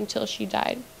right up until she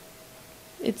died.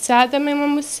 It's sad that my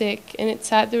mom was sick, and it's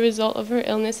sad the result of her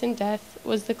illness and death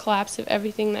was the collapse of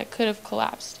everything that could have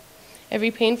collapsed.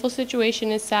 Every painful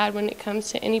situation is sad when it comes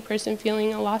to any person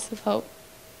feeling a loss of hope.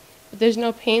 But there's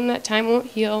no pain that time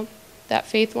won't heal, that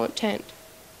faith won't tend.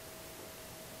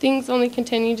 Things only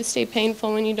continue to stay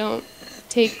painful when you don't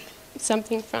take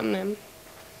something from them.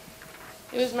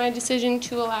 It was my decision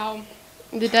to allow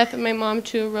the death of my mom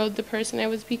to erode the person I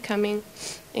was becoming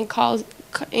and cause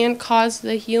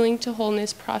the healing to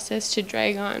wholeness process to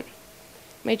drag on.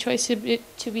 My choice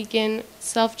to begin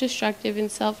self-destructive and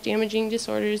self-damaging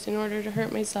disorders in order to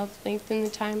hurt myself lengthened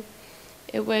the time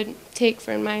it would take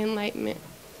for my enlightenment.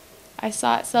 I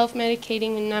sought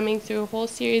self-medicating and numbing through a whole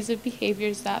series of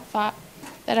behaviors that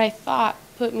I thought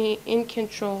put me in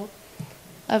control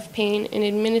of pain and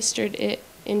administered it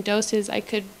in doses I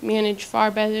could manage far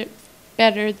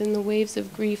better than the waves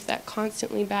of grief that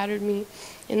constantly battered me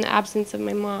in the absence of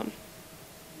my mom.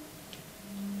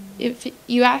 If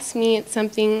you ask me, it's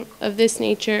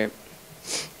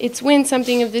when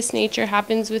something of this nature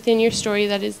happens within your story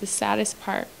that is the saddest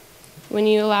part. When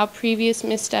you allow previous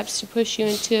missteps to push you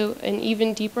into an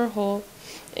even deeper hole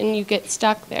and you get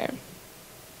stuck there.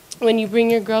 When you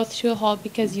bring your growth to a halt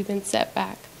because you've been set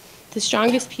back. The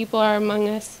strongest people are among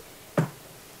us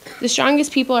The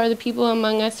strongest people are the people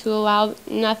among us who allow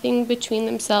nothing between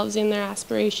themselves and their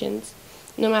aspirations.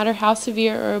 No matter how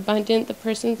severe or abundant the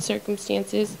person's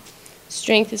circumstances,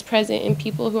 strength is present in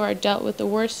people who are dealt with the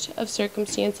worst of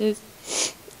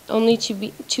circumstances only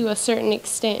to a certain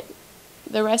extent.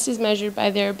 The rest is measured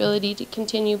by their ability to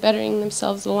continue bettering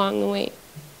themselves along the way.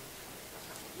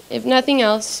 If nothing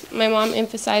else, my mom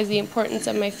emphasized the importance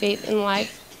of my faith in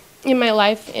my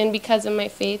life, and because of my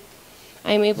faith,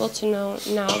 I am able to know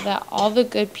now that all the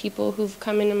good people who've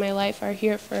come into my life are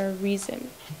here for a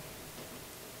reason.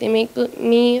 They make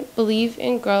me believe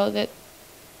and grow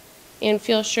and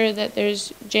feel sure that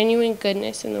there's genuine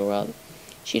goodness in the world.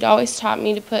 She'd always taught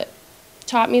me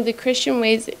the Christian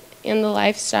ways and the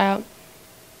lifestyle.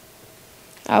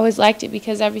 I always liked it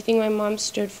because everything my mom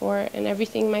stood for and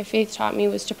everything my faith taught me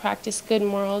was to practice good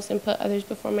morals and put others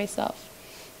before myself.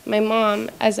 My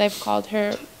mom, as I've called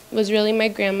her, was really my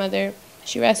grandmother.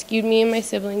 She rescued me and my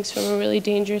siblings from a really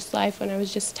dangerous life when I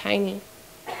was just tiny.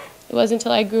 It wasn't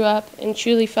until I grew up and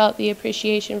truly felt the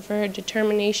appreciation for her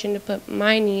determination to put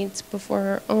my needs before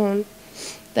her own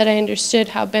that I understood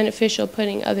how beneficial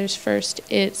putting others first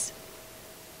is.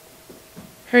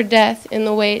 Her death and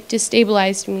the way it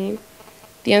destabilized me,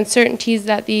 the uncertainties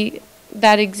that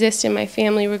exist in my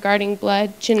family regarding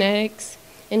blood, genetics,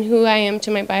 and who I am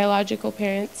to my biological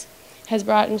parents, has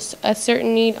brought a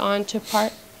certain need on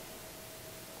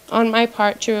my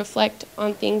part to reflect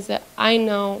on things that I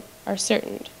know are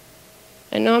certain.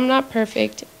 I know I'm not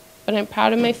perfect, but I'm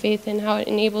proud of my faith and how it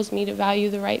enables me to value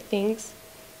the right things.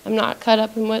 I'm not caught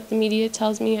up in what the media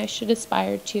tells me I should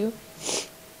aspire to.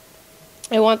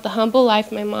 I want the humble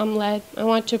life my mom led. I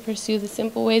want to pursue the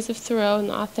simple ways of Thoreau and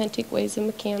the authentic ways of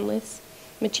McCandless.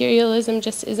 Materialism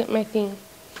just isn't my thing.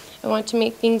 I want to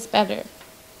make things better.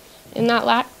 In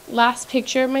that last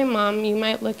picture of my mom, you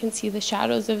might look and see the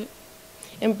shadows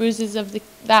and bruises of the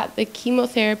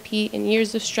chemotherapy and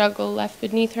years of struggle left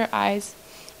beneath her eyes.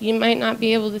 You might not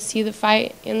be able to see the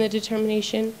fight and the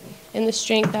determination and the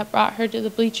strength that brought her to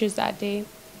the bleachers that day,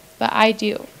 but I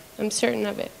do. I'm certain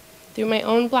of it. Through my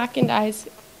own blackened eyes,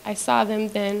 I saw them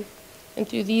then, and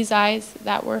through these eyes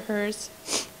that were hers,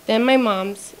 then my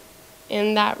mom's,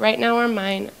 and that right now are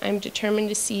mine, I'm determined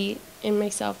to see in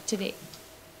myself today.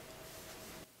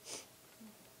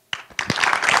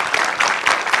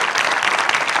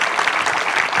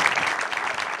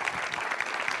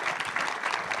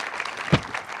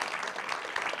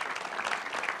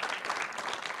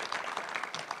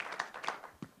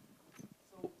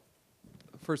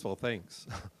 First of all, thanks,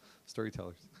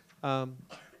 storytellers.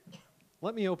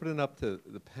 Let me open it up to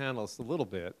the panelists a little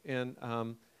bit. And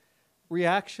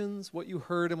reactions, what you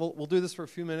heard, and we'll do this for a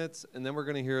few minutes, and then we're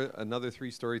going to hear another 3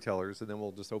 storytellers, and then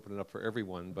we'll just open it up for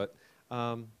everyone. But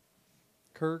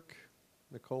Kirk,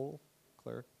 Nicole,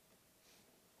 Claire.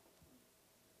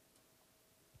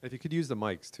 If you could use the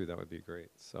mics, too, that would be great.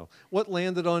 So what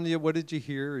landed on you? What did you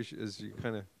hear as you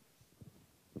kind of...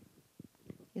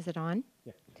 Is it on?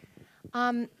 Yeah.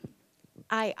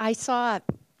 I saw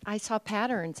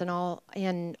patterns in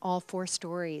all 4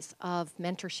 stories of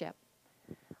mentorship,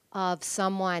 of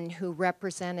someone who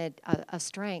represented a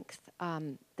strength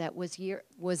that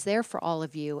was there for all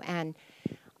of you. And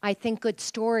I think good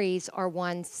stories are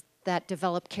ones that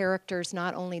develop characters,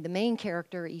 not only the main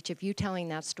character, each of you telling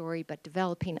that story, but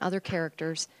developing other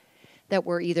characters that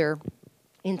were either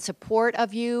in support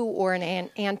of you or an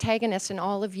antagonist. And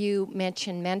all of you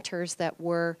mentioned mentors that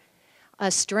were a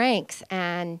strength.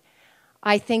 And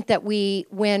I think that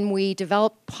when we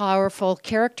develop powerful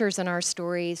characters in our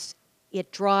stories,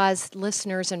 it draws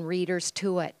listeners and readers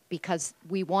to it because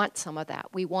we want some of that.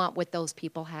 We want what those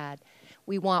people had.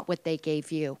 We want what they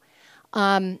gave you.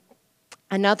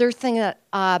 Another thing that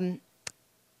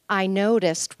I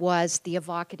noticed was the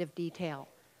evocative detail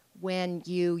when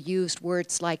you used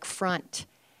words like front.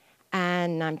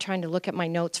 And I'm trying to look at my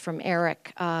notes from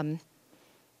Eric.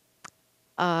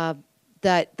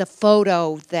 The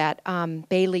photo that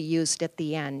Bailey used at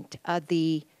the end,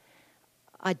 the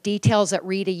details that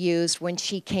Rita used when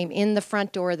she came in the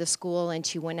front door of the school and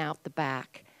she went out the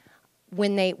back.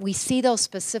 When we see those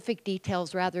specific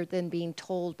details rather than being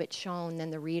told but shown,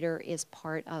 then the reader is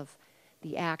part of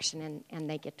the action and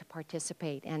they get to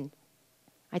participate. And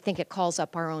I think it calls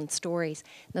up our own stories.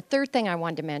 The third thing I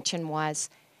wanted to mention was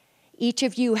each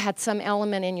of you had some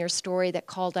element in your story that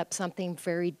called up something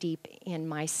very deep in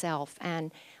myself.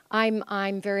 And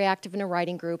I'm very active in a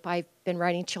writing group. I've been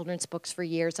writing children's books for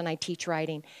years, and I teach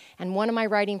writing. And one of my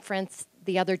writing friends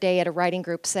the other day at a writing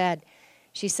group said,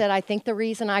 I think the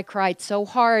reason I cried so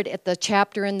hard at the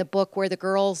chapter in the book where the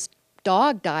girl's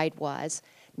dog died was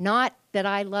not that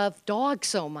I love dogs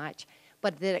so much,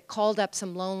 but that it called up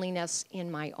some loneliness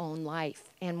in my own life.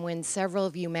 And when several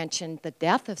of you mentioned the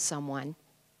death of someone,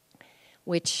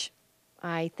 which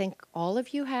I think all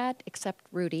of you had, except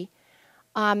Rudy,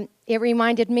 it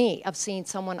reminded me of seeing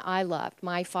someone I loved.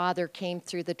 My father came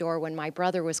through the door when my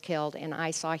brother was killed, and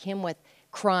I saw him with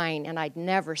crying, and I'd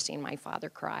never seen my father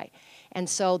cry. And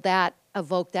so that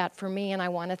evoked that for me, and I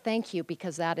want to thank you,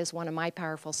 because that is one of my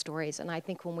powerful stories. And I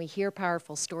think when we hear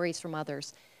powerful stories from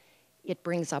others, it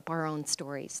brings up our own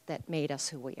stories that made us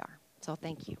who we are. So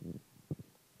thank you.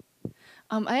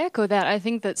 I echo that. I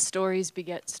think that stories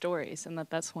beget stories, and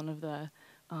that's one of the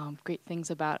great things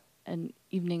about an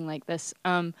evening like this.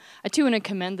 I too want to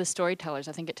commend the storytellers.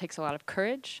 I think it takes a lot of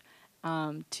courage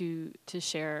to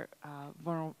share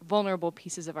vulnerable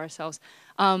pieces of ourselves.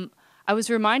 I was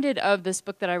reminded of this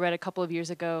book that I read a couple of years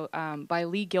ago by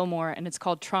Lee Gilmore, and it's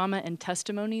called Trauma and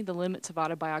Testimony: The Limits of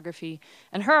Autobiography.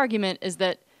 And her argument is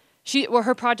that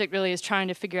her project really is trying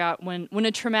to figure out when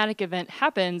a traumatic event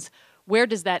happens, where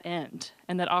does that end?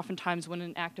 And that oftentimes when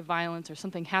an act of violence or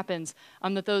something happens,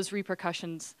 that those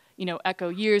repercussions, echo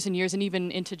years and years and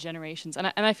even into generations. And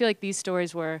I feel like these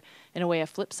stories were, in a way, a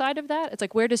flip side of that. It's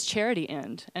like, where does charity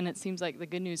end? And it seems like the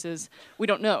good news is we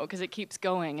don't know, because it keeps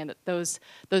going. And that those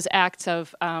acts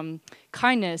of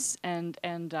kindness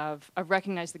and of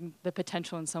recognizing the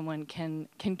potential in someone can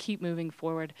keep moving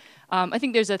forward. I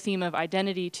think there's a theme of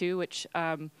identity too, which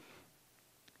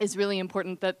is really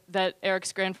important, that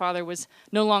Eric's grandfather was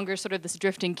no longer sort of this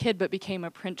drifting kid, but became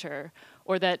a printer,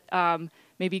 or that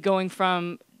maybe going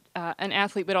from an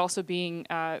athlete, but also being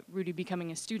Rudy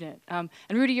becoming a student. And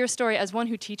Rudy, your story, as one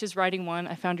who teaches Writing One,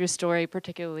 I found your story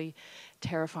particularly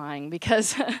terrifying,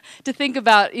 because to think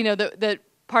about, that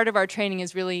part of our training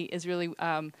is really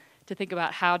to think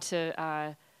about how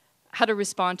to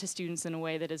respond to students in a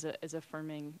way that is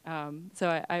affirming.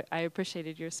 So I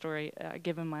appreciated your story,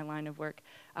 given my line of work.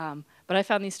 But I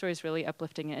found these stories really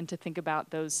uplifting, and to think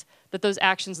about those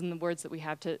actions and the words that we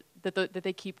have that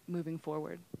they keep moving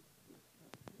forward.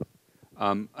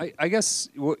 I guess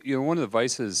one of the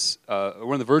vices,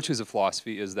 one of the virtues of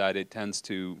philosophy is that it tends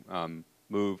to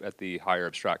move at the higher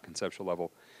abstract conceptual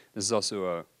level. This is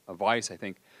also a vice, I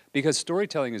think, because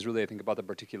storytelling is really, I think, about the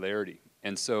particularity.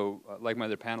 And so, like my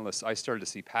other panelists, I started to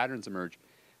see patterns emerge.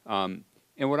 And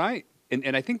I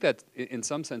think that in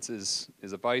some senses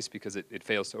is a vice, because it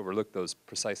fails to overlook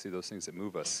precisely those things that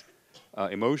move us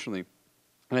emotionally.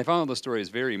 And I found all those stories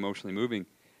very emotionally moving.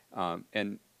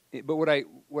 But what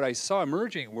I saw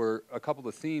emerging were a couple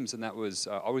of themes, and that was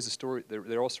always a story.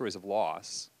 They're all stories of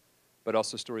loss, but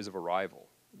also stories of arrival.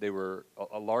 They were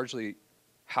largely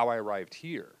how I arrived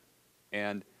here.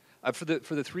 And for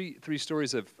the three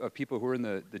stories of people who are in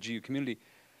the GU community,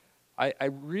 I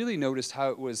really noticed how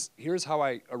it was, here's how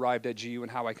I arrived at GU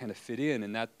and how I kind of fit in,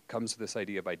 and that comes to this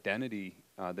idea of identity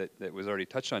that was already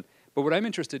touched on. But what I'm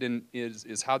interested in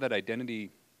is how that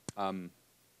identity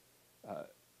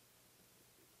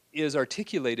is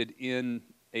articulated in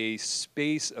a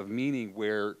space of meaning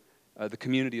where the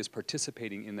community is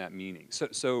participating in that meaning.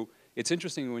 So it's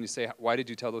interesting when you say, why did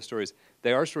you tell those stories?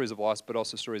 They are stories of loss, but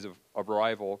also stories of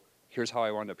arrival. Here's how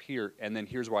I wound up here, and then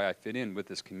here's why I fit in with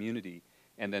this community.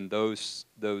 And then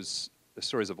the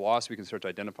stories of loss we can start to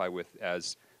identify with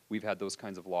as we've had those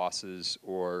kinds of losses,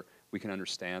 or we can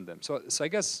understand them. So I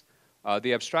guess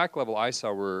the abstract level I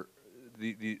saw were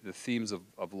the themes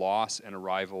of loss and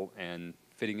arrival and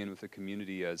fitting in with the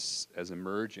community as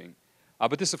emerging.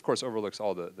 But this, of course, overlooks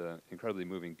all the incredibly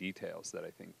moving details that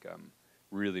I think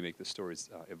really make the stories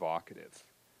evocative.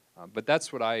 But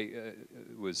that's what I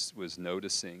was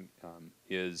noticing,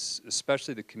 is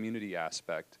especially the community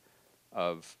aspect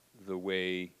of the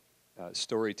way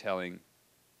storytelling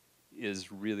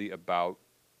is really about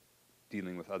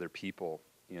dealing with other people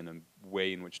in a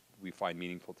way in which we find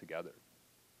meaningful together.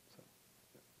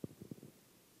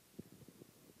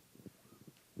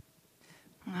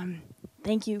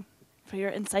 Thank you for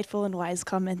your insightful and wise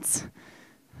comments.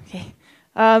 Okay.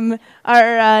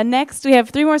 Our next, we have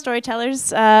three more storytellers.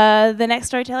 The next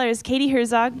storyteller is Katie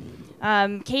Herzog.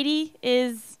 Katie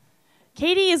is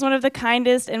one of the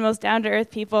kindest and most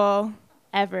down-to-earth people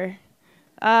ever.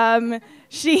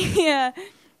 She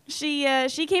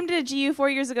came to GU 4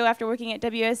 years ago after working at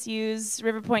WSU's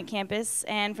River Point campus,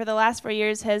 and for the last 4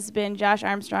 years has been Josh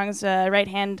Armstrong's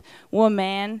right-hand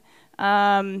woman.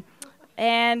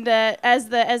 And as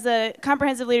the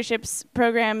Comprehensive Leadership's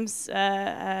program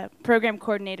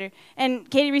coordinator. And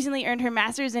Katie recently earned her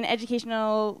master's in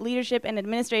educational leadership and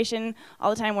administration, all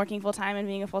the time working full-time and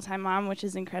being a full-time mom, which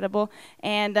is incredible.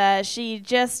 And she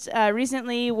just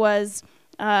recently was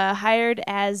hired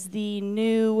as the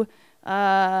new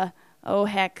oh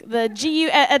heck, the GU,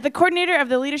 at the coordinator of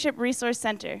the Leadership Resource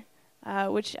Center,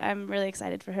 which I'm really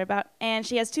excited for her about. And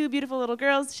she has 2 beautiful little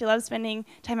girls. She loves spending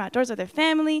time outdoors with her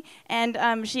family. And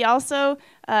she also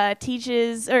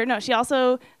is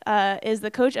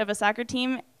the coach of a soccer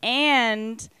team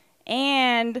and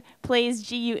plays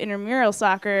GU intramural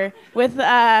soccer with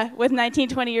 19,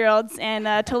 20-year-olds and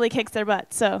totally kicks their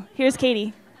butt. So here's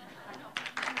Katie.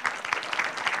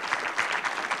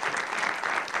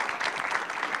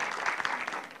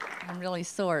 I'm really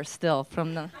sore still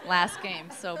from the last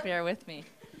game, so bear with me.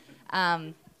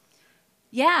 So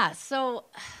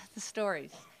the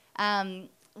stories.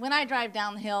 When I drive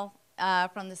down the hill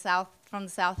from the South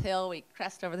Hill, we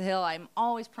crest over the hill, I'm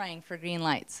always praying for green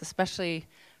lights, especially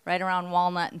right around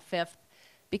Walnut and Fifth,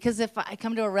 because if I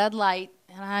come to a red light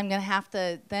and I'm going to have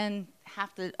to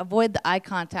avoid the eye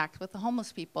contact with the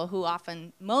homeless people who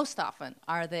most often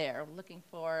are there looking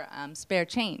for spare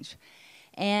change.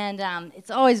 And it's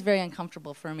always very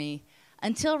uncomfortable for me.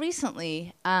 Until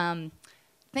recently,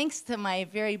 thanks to my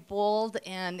very bold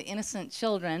and innocent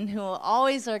children who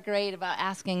always are great about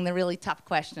asking the really tough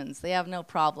questions. They have no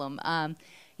problem.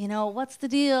 What's the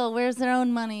deal? Where's their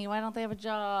own money? Why don't they have a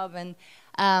job? And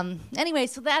anyway,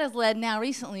 so that has led now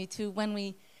recently to when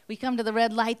we come to the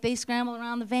red light, they scramble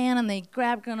around the van and they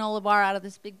grab granola bar out of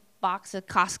this big box of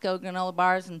Costco granola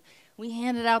bars, and we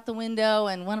hand it out the window,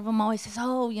 and one of them always says,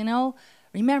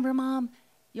 remember, Mom,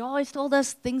 you always told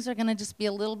us things are going to just be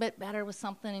a little bit better with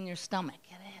something in your stomach.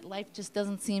 Life just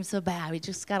doesn't seem so bad. We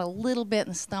just got a little bit in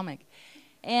the stomach.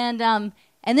 And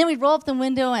then we roll up the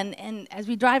window, and as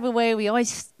we drive away, we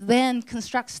always then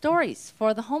construct stories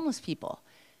for the homeless people.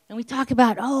 And we talk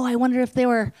about, I wonder if they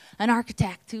were an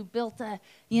architect who built a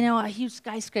huge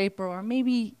skyscraper, or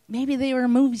maybe they were a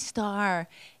movie star.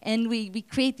 And we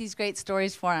create these great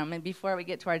stories for them and before we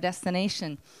get to our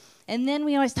destination. And then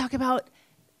we always talk about,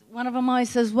 one of them always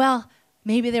says, well,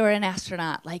 maybe they were an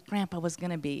astronaut like Grandpa was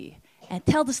going to be. And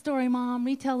tell the story, Mom,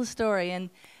 retell the story.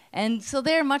 And so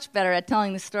they're much better at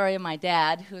telling the story of my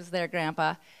dad, who's their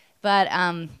grandpa. But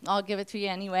I'll give it to you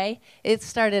anyway. It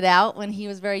started out when he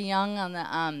was very young on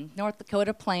the North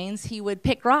Dakota plains. He would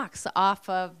pick rocks off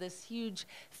of this huge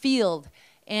field,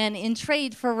 and in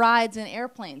trade for rides in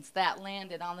airplanes that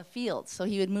landed on the field. So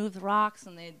he would move the rocks,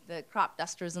 and the crop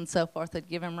dusters and so forth would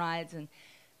give him rides. And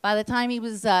by the time he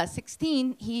was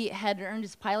 16, he had earned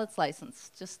his pilot's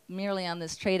license, just merely on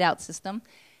this trade-out system.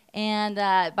 And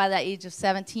by the age of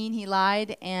 17, he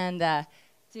lied, and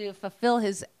to fulfill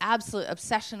his absolute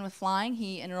obsession with flying,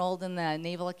 he enrolled in the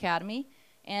Naval Academy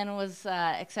and was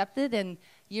accepted, and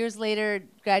years later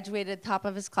graduated top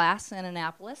of his class in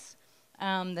Annapolis,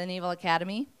 the Naval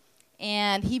Academy.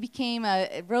 And he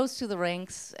rose through the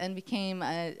ranks and became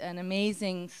an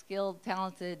amazing, skilled,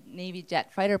 talented Navy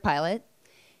jet fighter pilot.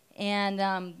 And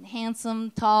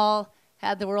handsome, tall,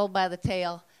 had the world by the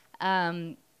tail.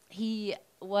 He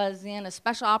was in a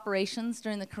special operations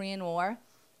during the Korean War.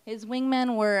 His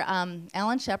wingmen were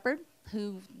Alan Shepard,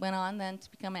 who went on then to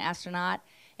become an astronaut,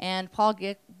 and Paul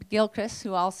Gilchrist,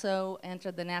 who also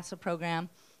entered the NASA program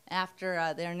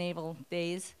after their naval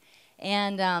days.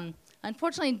 And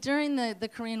unfortunately, during the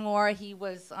Korean War, he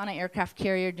was on an aircraft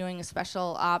carrier doing a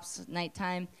special ops at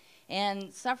nighttime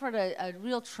and suffered a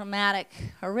real traumatic,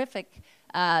 horrific,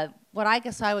 what I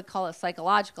guess I would call a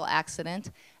psychological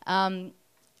accident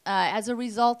as a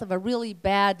result of a really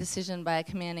bad decision by a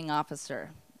commanding officer,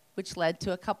 which led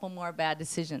to a couple more bad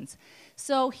decisions.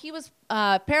 So he was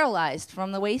paralyzed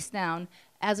from the waist down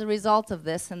as a result of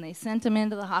this, and they sent him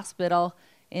into the hospital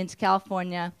into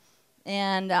California.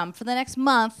 And for the next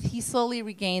month, he slowly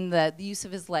regained the use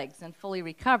of his legs and fully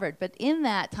recovered. But in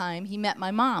that time, he met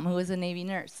my mom, who was a Navy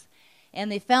nurse. And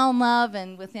they fell in love,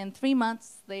 and within 3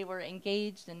 months, they were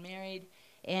engaged and married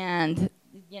and,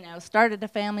 started a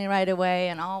family right away,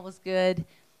 and all was good.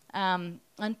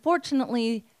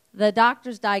 Unfortunately, the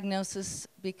doctor's diagnosis,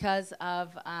 because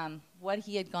of what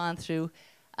he had gone through,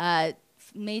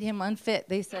 made him unfit.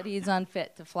 They said he's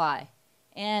unfit to fly.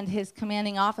 And his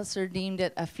commanding officer deemed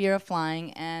it a fear of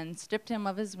flying and stripped him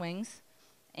of his wings,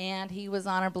 and he was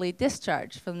honorably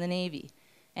discharged from the Navy.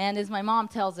 And as my mom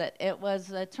tells it, it was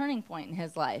a turning point in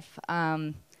his life.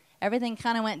 Everything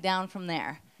kind of went down from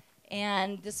there.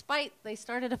 And despite they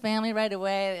started a family right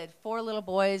away, they had 4 little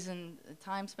boys in a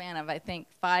time span of, I think,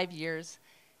 5 years.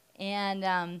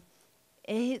 And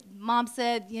Mom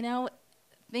said,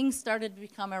 things started to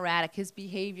become erratic. His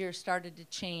behavior started to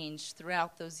change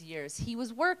throughout those years. He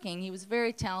was working. He was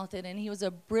very talented, and he was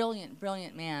a brilliant,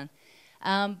 brilliant man.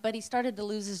 But he started to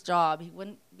lose his job. He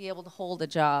wouldn't be able to hold a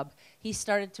job. He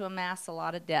started to amass a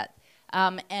lot of debt.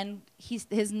 And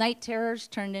his night terrors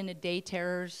turned into day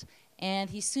terrors, and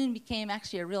he soon became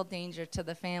actually a real danger to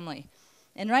the family.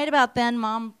 And right about then,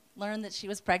 Mom learned that she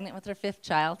was pregnant with her 5th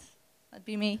child. That'd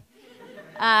be me,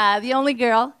 the only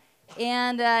girl.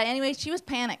 And anyway, she was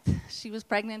panicked. She was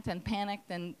pregnant and panicked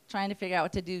and trying to figure out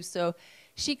what to do. So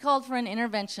she called for an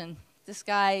intervention. This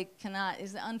guy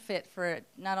is unfit for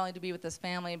not only to be with his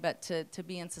family, but to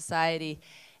be in society.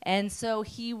 And so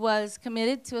he was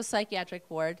committed to a psychiatric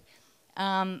ward.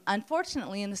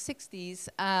 Unfortunately, in the 60s,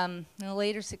 in the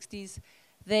later 60s,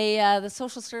 the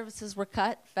social services were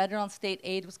cut, federal and state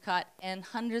aid was cut, and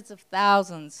hundreds of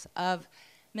thousands of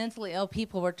mentally ill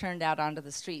people were turned out onto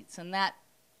the streets. And that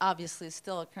obviously is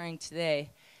still occurring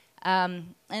today.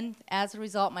 And as a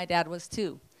result, my dad was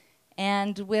too.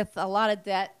 And with a lot of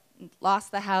debt,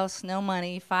 lost the house, no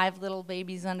money, 5 little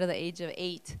babies under the age of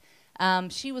 8,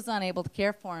 she was unable to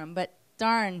care for him. But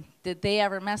darn, did they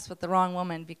ever mess with the wrong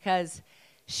woman, because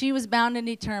she was bound and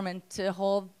determined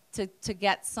to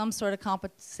get some sort of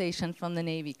compensation from the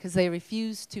Navy, because they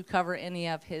refused to cover any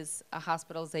of his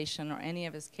hospitalization or any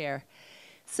of his care.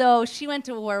 So she went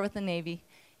to war with the Navy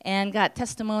and got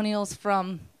testimonials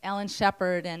from Ellen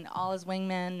Shepard and all his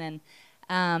wingmen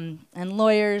and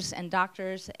lawyers and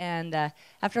doctors. And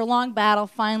after a long battle,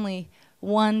 finally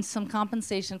won some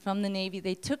compensation from the Navy.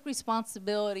 They took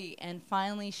responsibility, and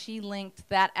finally she linked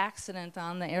that accident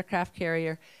on the aircraft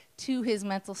carrier to his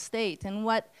mental state. And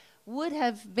what would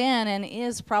have been and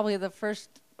is probably the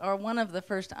first, or one of the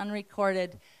first,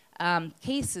 unrecorded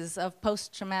cases of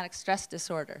post-traumatic stress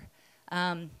disorder.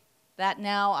 That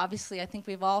now, obviously, I think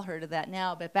we've all heard of that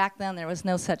now, but back then there was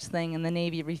no such thing, and the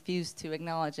Navy refused to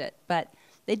acknowledge it. But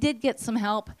they did get some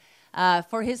help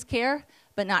for his care,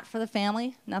 but not for the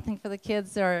family, nothing for the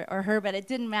kids or her, but it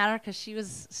didn't matter, because she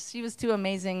was too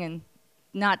amazing and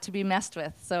not to be messed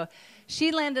with. So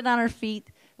she landed on her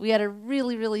feet. We had a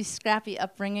really, really scrappy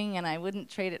upbringing, and I wouldn't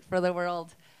trade it for the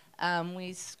world.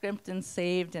 We scrimped and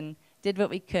saved and did what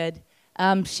we could.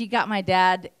 She got my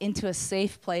dad into a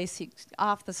safe place,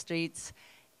 off the streets,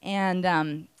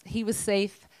 and he was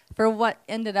safe for what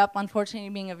ended up, unfortunately,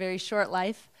 being a very short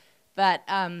life. But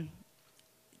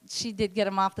she did get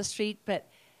him off the street. But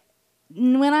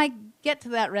when I get to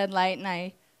that red light and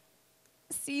I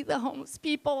see the homeless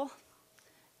people,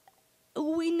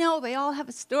 we know they all have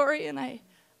a story, and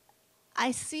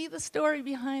I see the story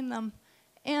behind them.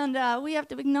 And we have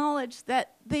to acknowledge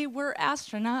that they were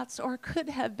astronauts or could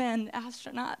have been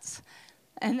astronauts.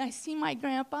 And I see my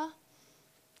grandpa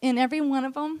in every one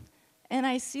of them. And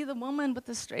I see the woman with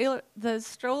the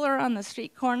stroller on the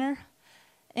street corner.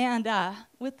 And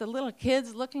with the little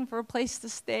kids looking for a place to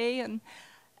stay. And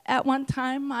at one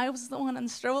time, I was the one in the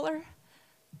stroller.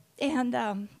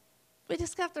 And we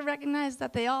just have to recognize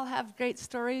that they all have great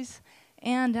stories.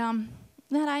 And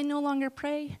that I no longer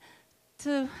pray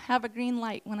to have a green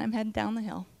light when I'm heading down the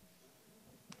hill.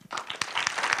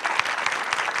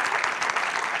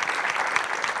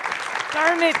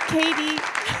 Darn it, Katie.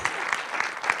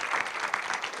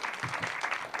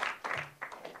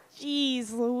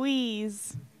 Jeez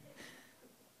Louise.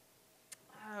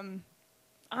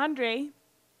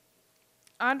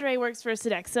 Andre works for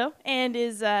Sodexo and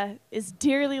is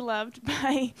dearly loved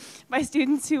by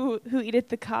students who eat at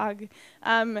the COG.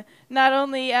 Not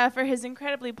only for his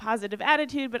incredibly positive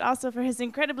attitude, but also for his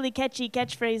incredibly catchy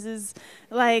catchphrases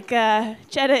like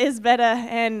cheddar is better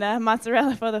and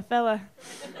mozzarella for the fella.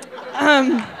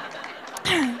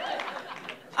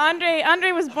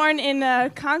 Andre was born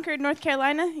in Concord, North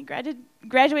Carolina. He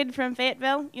graduated from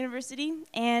Fayetteville University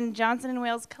and Johnson &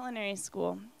 Wales Culinary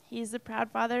School. He's the proud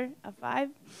father of 5.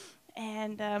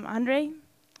 And Andre,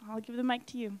 I'll give the mic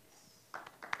to you.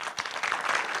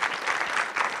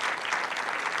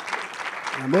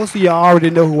 Now, most of y'all already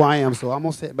know who I am, so I'm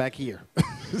going to sit back here.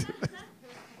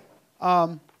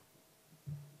 My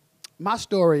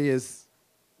story is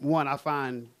one I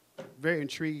find very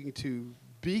intriguing to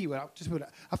be with.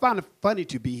 I find it funny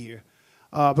to be here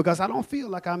because I don't feel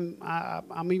like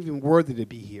I'm even worthy to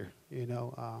be here, you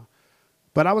know.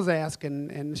 But I was asked,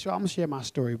 and so I'm going to share my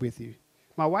story with you.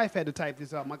 My wife had to type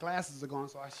this up. My glasses are gone,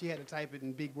 so she had to type it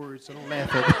in big words, so don't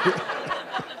laugh at me.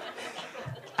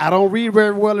 I don't read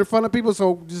very well in front of people,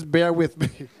 so just bear with me.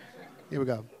 Here we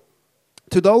go.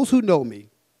 To those who know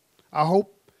me, I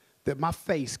hope that my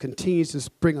face continues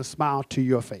to bring a smile to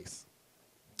your face.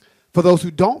 For those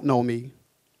who don't know me,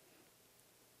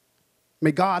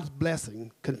 may God's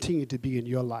blessing continue to be in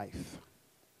your life.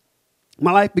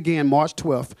 My life began March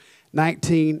 12th,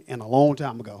 19, and a long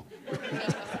time ago.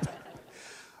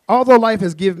 Although life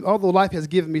has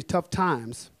given me tough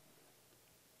times,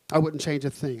 I wouldn't change a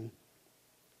thing.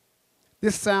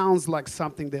 This sounds like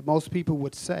something that most people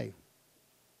would say.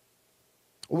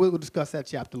 We'll discuss that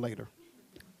chapter later.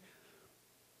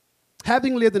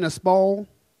 Having lived a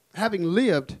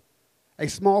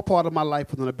small part of my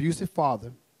life with an abusive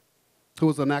father who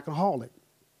was an alcoholic,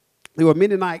 there were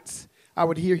many nights I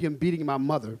would hear him beating my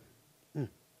mother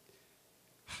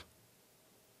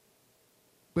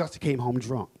because he came home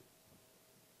drunk.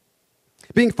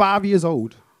 Being 5 years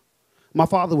old, my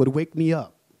father would wake me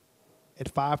up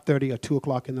at 5:30 or 2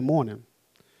 o'clock in the morning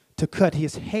to cut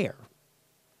his hair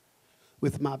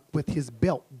with his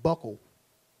belt buckle,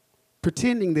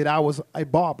 pretending that I was a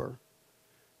barber,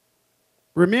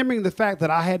 remembering the fact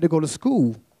that I had to go to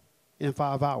school in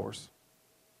 5 hours.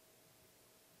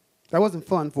 That wasn't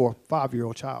fun for a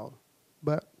 5-year-old child,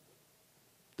 but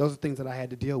those are things that I had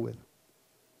to deal with.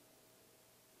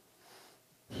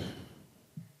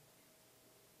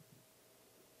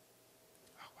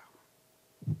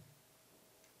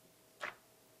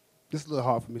 This is a little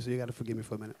hard for me, so you got to forgive me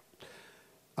for a minute.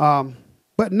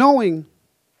 But knowing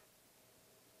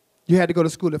you had to go to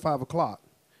school at 5 o'clock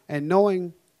and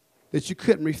knowing that you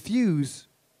couldn't refuse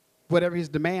whatever his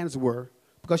demands were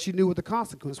because you knew what the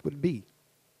consequence would be.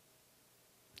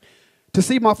 To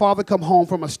see my father come home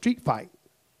from a street fight,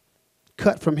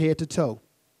 cut from head to toe,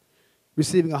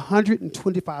 receiving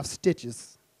 125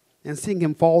 stitches, and seeing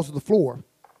him fall to the floor,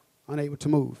 unable to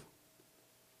move.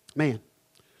 Man,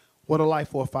 what a life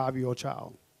for a 5-year-old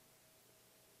child.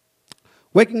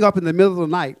 Waking up in the middle of the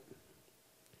night,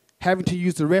 having to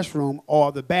use the restroom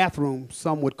or the bathroom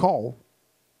some would call,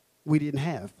 we didn't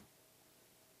have.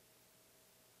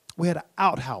 We had an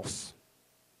outhouse,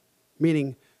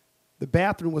 meaning the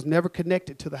bathroom was never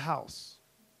connected to the house.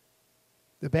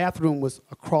 The bathroom was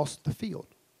across the field.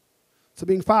 So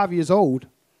being 5 years old,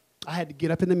 I had to get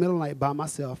up in the middle of the night by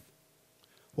myself,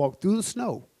 walk through the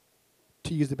snow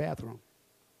to use the bathroom,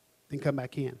 then come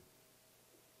back in.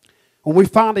 When we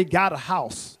finally got a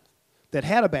house that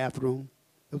had a bathroom,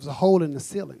 there was a hole in the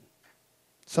ceiling.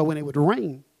 So when it would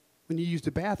rain, when you used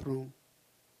the bathroom,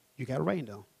 you got rained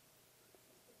on.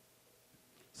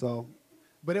 So,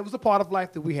 but it was a part of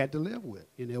life that we had to live with.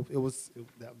 You know,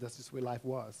 that's just where life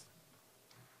was.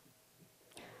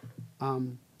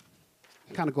 Kind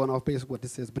of going off base of what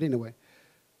this is, but anyway.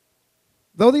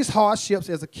 Though these hardships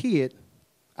as a kid,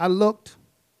 I looked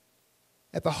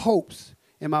at the hopes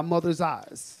in my mother's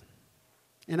eyes,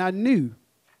 and I knew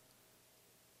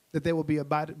that there would be a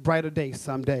brighter day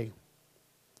someday.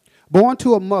 Born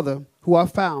to a mother who I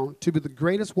found to be the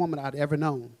greatest woman I'd ever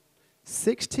known.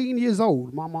 16 years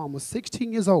old, my mom was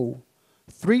 16 years old,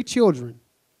 3 children,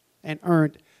 and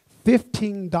earned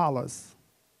 $15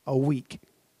 a week.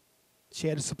 She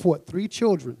had to support 3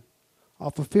 children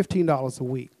off of $15 a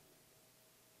week.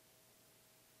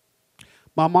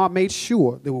 My mom made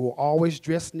sure that we were always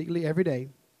dressed neatly every day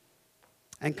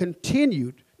and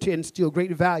continued to instill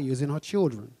great values in her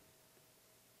children.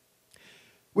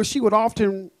 Which she would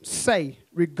often say,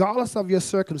 regardless of your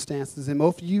circumstances, and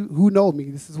most of you who know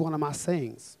me, this is one of my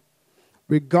sayings,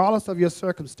 regardless of your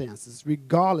circumstances,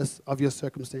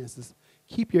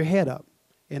 keep your head up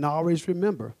and always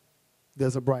remember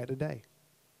there's a brighter day.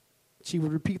 She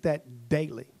would repeat that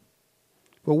daily.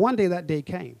 But one day that day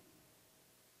came.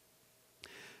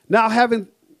 Now having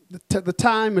the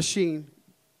time machine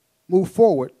move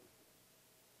forward,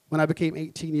 when I became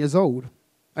 18 years old,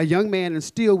 a young man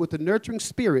instilled with the nurturing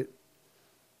spirit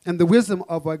and the wisdom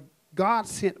of a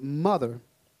God-sent mother,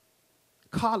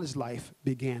 college life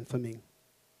began for me.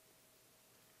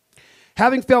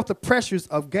 Having felt the pressures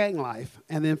of gang life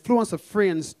and the influence of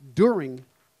friends during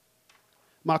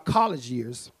my college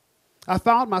years, I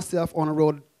found myself on a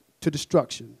road to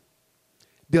destruction.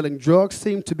 Dealing drugs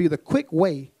seemed to be the quick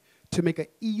way to make an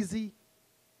easy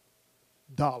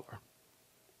dollar.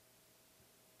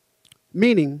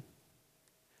 Meaning,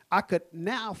 I could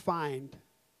now find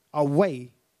a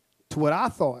way to what I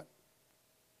thought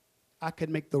I could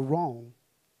make the wrong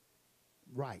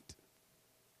right.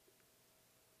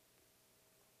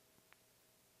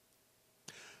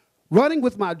 Running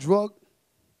with my drug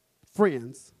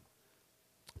friends,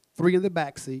 3 in the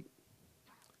back seat,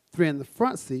 3 in the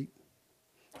front seat,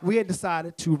 we had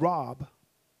decided to rob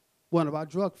one of our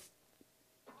drug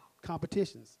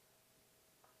competitions.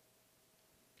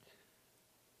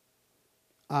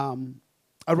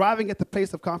 Arriving at the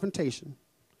place of confrontation,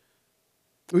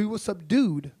 we were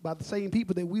subdued by the same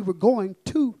people that we were going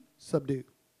to subdue.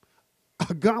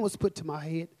 A gun was put to my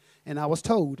head, and I was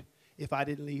told if I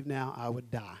didn't leave now, I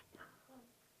would die.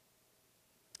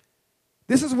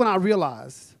 This is when I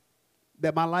realized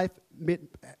that my life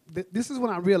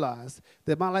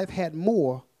had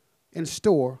more in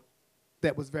store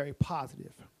that was very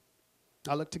positive.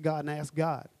 I looked to God and asked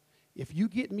God, if you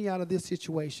get me out of this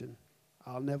situation,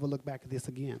 I'll never look back at this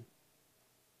again.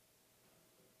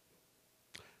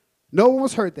 No one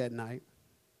was hurt that night.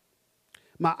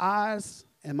 My eyes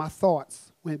and my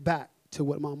thoughts went back to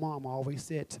what my mom always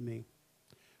said to me.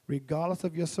 Regardless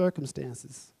of your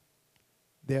circumstances,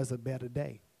 there's a better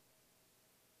day.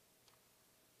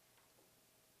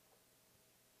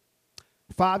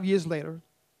 5 years later,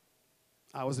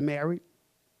 I was married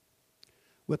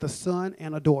with a son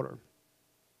and a daughter.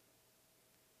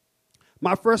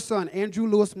 My first son, Andrew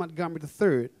Lewis Montgomery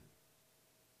III,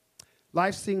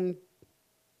 life seemed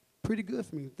pretty good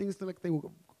for me. Things looked like they were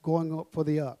going up for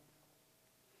the up.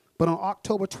 But on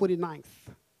October 29th,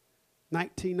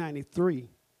 1993,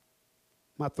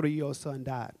 my 3-year-old son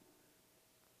died.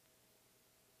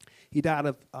 He died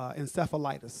of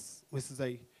encephalitis, which is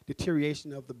a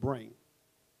deterioration of the brain.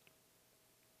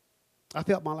 I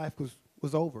felt my life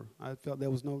was over. I felt there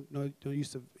was no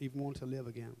use of even wanting to live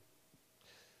again.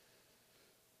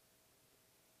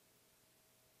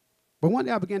 But one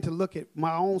day I began to look at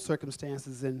my own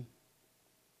circumstances and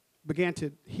began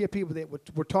to hear people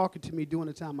that were talking to me during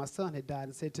the time my son had died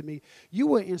and said to me, "You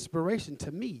were an inspiration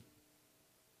to me.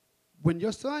 When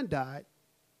your son died,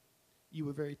 you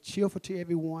were very cheerful to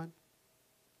everyone.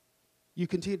 You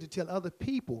continued to tell other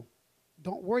people,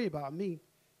 don't worry about me.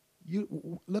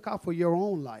 You look out for your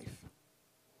own life."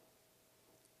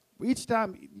 Each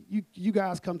time you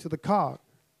guys come to the car,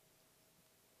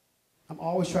 I'm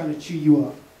always trying to cheer you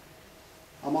up.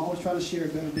 I'm always trying to share a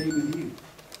better day with you.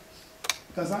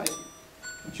 Because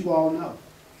but you all know.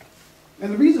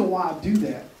 And the reason why I do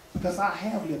that, because I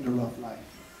have lived a rough life.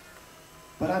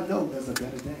 But I know there's a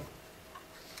better day.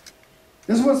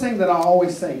 There's one thing that I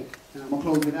always say, and I'm going to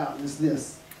close it out, and it's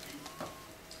this.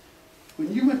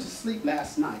 When you went to sleep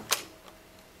last night,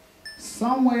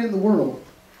 somewhere in the world,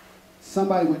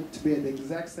 somebody went to bed at the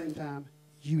exact same time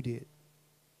you did.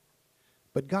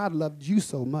 But God loved you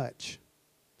so much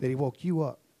that he woke you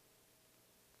up.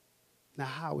 Now,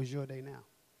 how is your day now?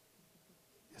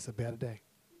 It's a better day.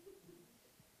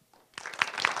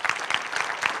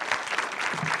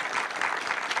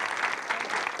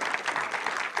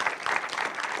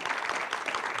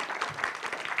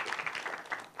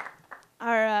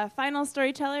 Our final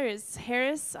storyteller is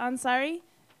Harris Ansari.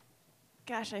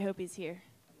 Gosh, I hope he's here.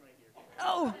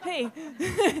 Oh, hey.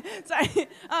 Sorry.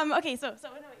 Okay, so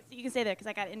you can stay there because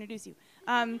I got to introduce you.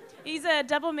 He's a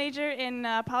double major in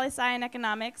poli-sci and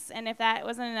economics, and if that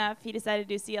wasn't enough, he decided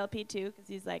to do CLP too because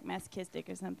he's like masochistic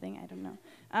or something. I don't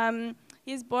know.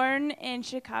 He's born in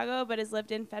Chicago but has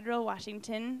lived in Federal,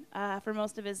 Washington for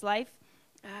most of his life.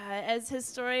 As his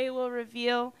story will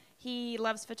reveal, he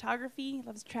loves photography,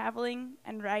 loves traveling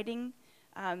and writing.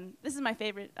 This is my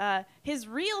favorite. His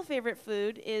real favorite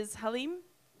food is halim.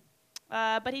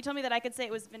 But he told me that I could say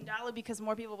it was vindaloo because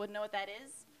more people would know what that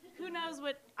is. Who knows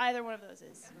what either one of those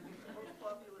is?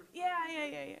 Yeah.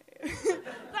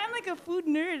 I'm like a food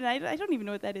nerd, and I don't even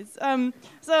know what that is.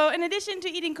 So in addition to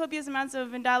eating copious amounts of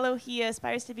vindaloo, he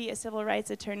aspires to be a civil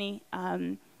rights attorney,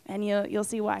 and you'll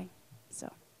see why. So.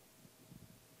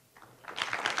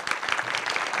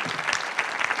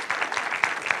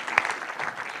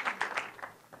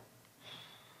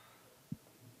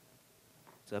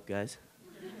 What's up, guys?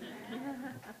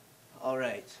 All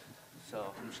right,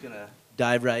 so I'm just gonna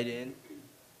dive right in.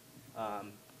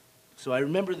 So I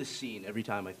remember the scene every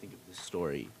time I think of this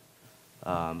story.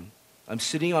 I'm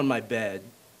sitting on my bed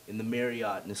in the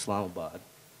Marriott in Islamabad.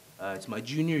 It's my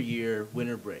junior year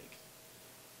winter break.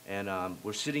 And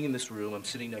we're sitting in this room. I'm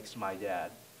sitting next to my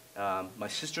dad. My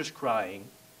sister's crying,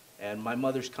 and my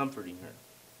mother's comforting her.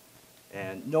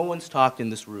 And no one's talked in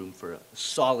this room for a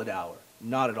solid hour.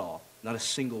 Not at all. Not a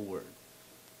single word.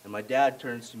 And my dad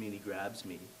turns to me and he grabs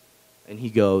me. And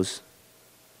he goes,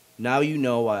 "Now you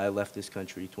know why I left this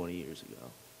country 20 years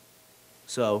ago."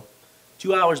 So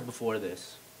 2 hours before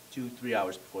this, 3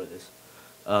 hours before this,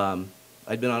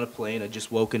 I'd been on a plane. I'd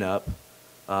just woken up.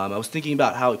 I was thinking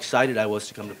about how excited I was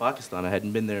to come to Pakistan. I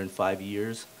hadn't been there in 5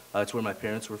 years. It's where my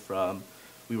parents were from.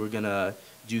 We were going to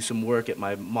do some work at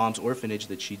my mom's orphanage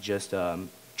that she just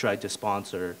tried to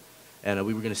sponsor. And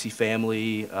we were going to see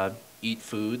family, eat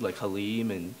food like halim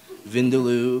and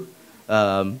vindaloo.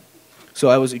 So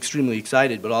I was extremely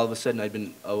excited, but all of a sudden I'd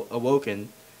been awoken,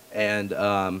 and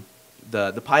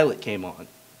the pilot came on,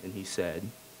 and he said,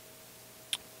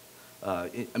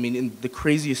 in the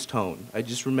craziest tone. I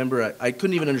just remember I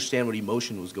couldn't even understand what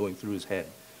emotion was going through his head.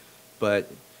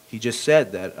 But he just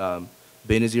said that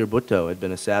Benazir Bhutto had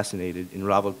been assassinated in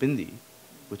Rawalpindi,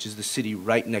 which is the city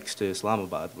right next to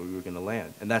Islamabad where we were going to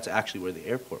land. And that's actually where the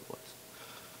airport was.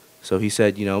 So he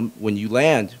said, when you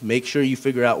land, make sure you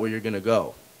figure out where you're going to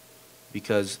go,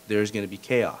 because there's going to be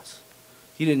chaos.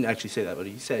 He didn't actually say that, but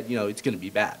he said, you know, it's going to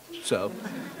be bad. So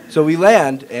we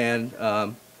land, and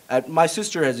my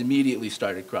sister has immediately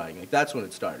started crying. Like, that's when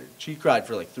it started. She cried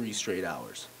for like 3 straight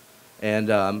hours. And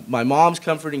my mom's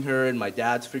comforting her, and my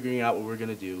dad's figuring out what we're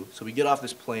going to do. So we get off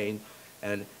this plane,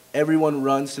 and everyone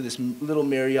runs to this little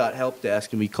Marriott help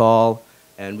desk, and we call,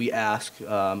 and we ask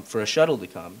for a shuttle to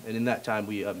come. And in that time,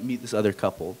 we meet this other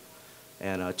couple,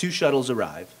 and 2 shuttles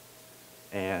arrive.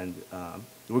 And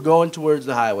we're going towards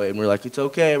the highway, and we're like, it's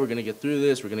okay, we're going to get through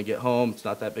this, we're going to get home, it's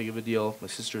not that big of a deal. My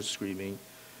sister's screaming.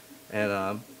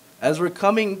 And as we're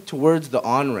coming towards the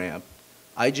on-ramp,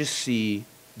 I just see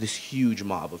this huge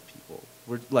mob of people.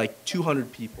 We're like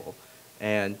 200 people,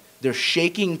 and they're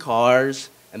shaking cars,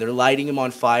 and they're lighting them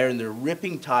on fire, and they're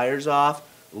ripping tires off,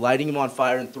 lighting them on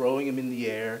fire and throwing them in the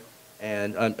air.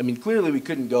 And I mean, clearly we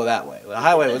couldn't go that way. The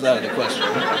highway was out of the question.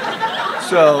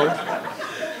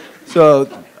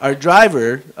 So our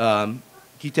driver,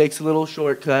 he takes a little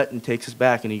shortcut and takes us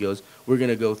back, and he goes, we're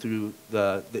going to go through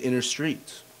the inner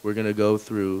streets. We're going to go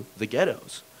through the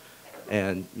ghettos.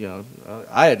 And, you know,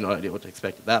 I had no idea what to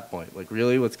expect at that point. Like,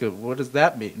 really? What does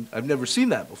that mean? I've never seen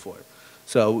that before.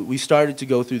 So we started to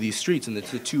go through these streets, and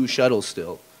it's the 2 shuttles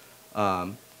still.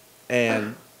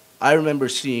 And I remember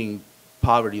seeing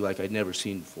poverty like I'd never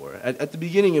seen before. At the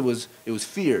beginning, it was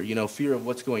fear, you know, fear of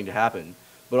what's going to happen.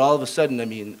 But all of a sudden, I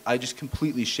mean, I just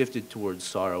completely shifted towards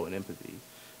sorrow and empathy,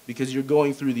 because you're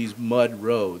going through these mud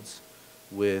roads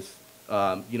with,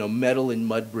 you know, metal and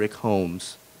mud brick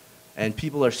homes, and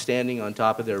people are standing on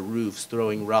top of their roofs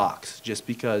throwing rocks just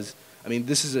because, I mean,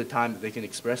 this is a time that they can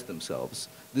express themselves.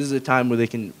 This is a time where they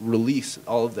can release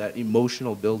all of that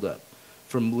emotional buildup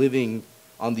from living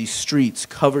on these streets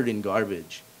covered in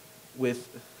garbage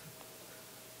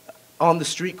on the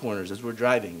street corners as we're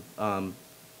driving.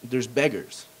 There's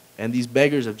beggars, and these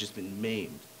beggars have just been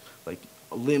maimed, like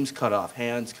limbs cut off,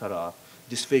 hands cut off,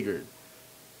 disfigured.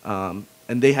 And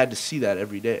they had to see that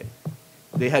every day.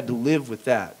 They had to live with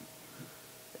that.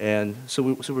 And so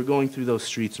we're going through those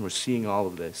streets, and we're seeing all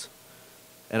of this.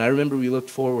 And I remember we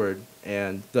looked forward,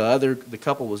 and the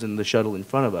couple was in the shuttle in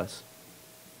front of us.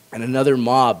 And another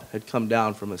mob had come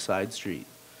down from a side street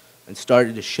and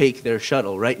started to shake their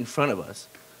shuttle right in front of us.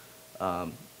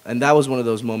 And that was one of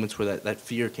those moments where that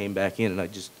fear came back in, and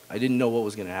I didn't know what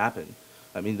was going to happen.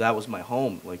 I mean, that was my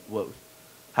home. Like,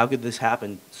 how could this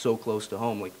happen so close to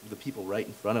home, like the people right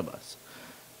in front of us?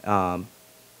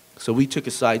 So we took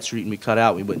a side street, and we cut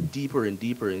out. We went deeper and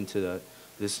deeper into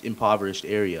this impoverished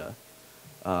area,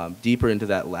 deeper into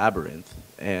that labyrinth.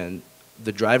 And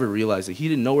the driver realized that he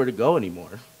didn't know where to go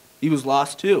anymore. He was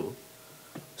lost too.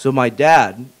 So my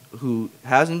dad, who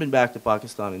hasn't been back to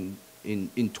Pakistan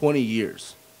in 20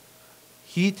 years,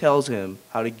 he tells him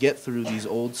how to get through these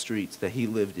old streets that he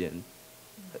lived in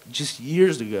just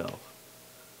years ago.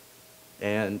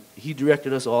 And he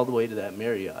directed us all the way to that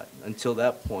Marriott until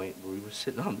that point where we were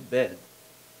sitting on the bed.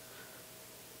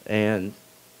 And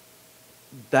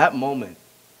that moment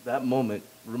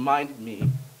reminded me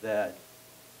that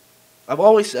I've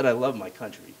always said I love my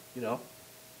country, you know?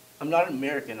 I'm not an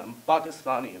American, I'm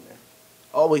Pakistani American.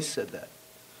 Always said that.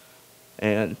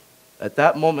 And at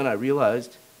that moment I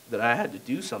realized that I had to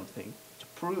do something to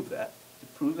prove that to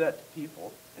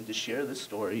people, and to share this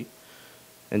story,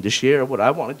 and to share what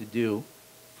I wanted to do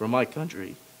for my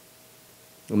country.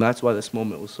 And that's why this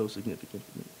moment was so significant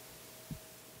for me.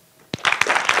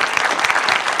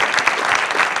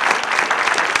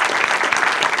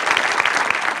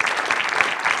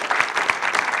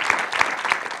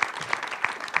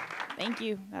 Thank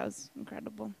you. That was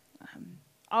incredible.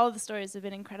 All of the stories have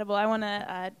been incredible. I want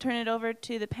to turn it over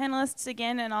to the panelists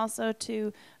again, and also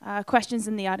to questions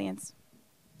in the audience.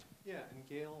 Yeah, and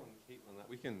Gail and Caitlin,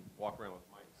 we can walk around with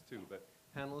mics too, but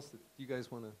panelists, do you guys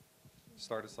want to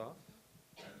start us off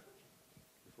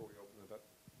before we open it up?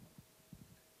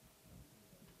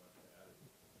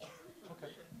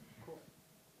 Okay, cool.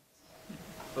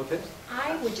 Okay.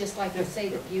 I would just like to say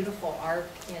the beautiful arc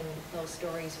in those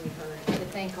stories we heard, to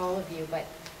thank all of you, but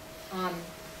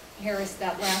Harris,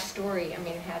 that last story, I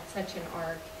mean, it had such an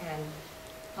arc,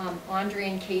 and Andre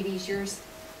and Katie's,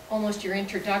 almost your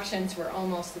introductions were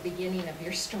almost the beginning of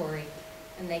your story,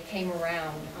 and they came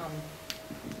around.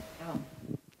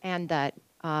 And that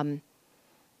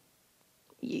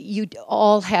you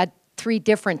all had 3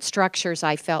 different structures,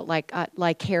 I felt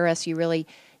like Harris,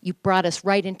 you brought us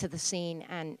right into the scene,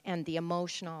 and the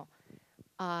emotional.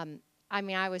 I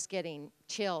mean, I was getting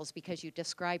chills because you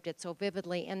described it so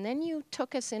vividly, and then you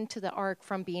took us into the arc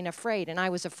from being afraid, and I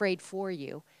was afraid for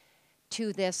you,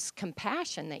 to this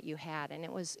compassion that you had, and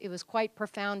it was quite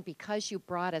profound because you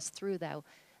brought us through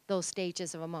those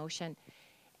stages of emotion.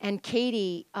 And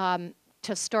Katie,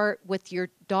 to start with your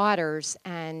daughters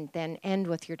and then end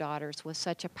with your daughters was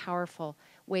such a powerful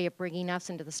way of bringing us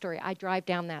into the story. I drive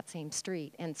down that same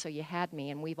street, and so you had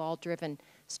me, and we've all driven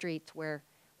streets where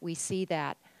we see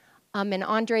that. And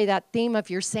Andre, that theme of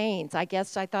your sayings, I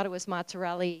guess I thought it was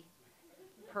mozzarella,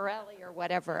 Pirelli, or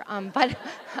whatever.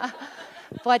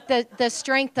 But the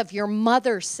strength of your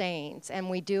mother's sayings, and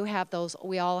we do have those.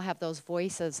 We all have those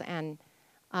voices, and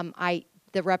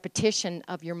the repetition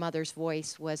of your mother's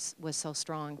voice was so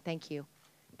strong. Thank you.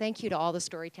 Thank you to all the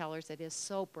storytellers. It is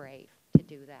so brave to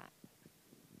do that.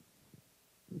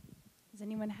 Does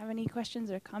anyone have any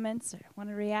questions or comments or want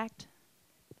to react?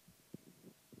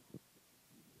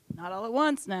 Not all at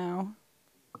once now.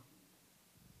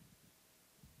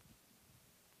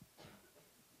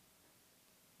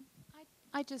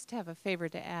 I just have a favor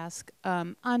to ask.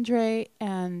 Andre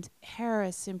and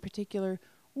Harris in particular,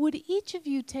 would each of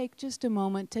you take just a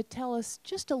moment to tell us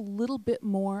just a little bit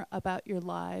more about your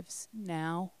lives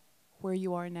now, where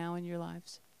you are now in your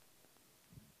lives?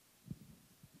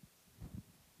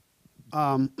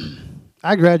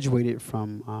 I graduated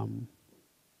from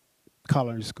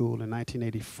culinary school in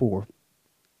 1984.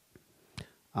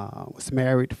 Was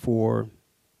married for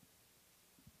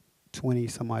 20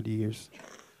 some odd years.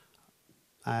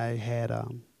 I have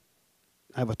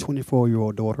a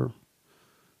 24-year-old daughter.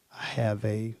 I have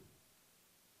a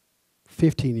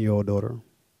 15-year-old daughter.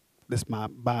 That's my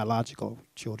biological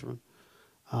children.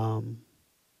 And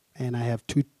I have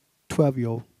two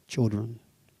 12-year-old children.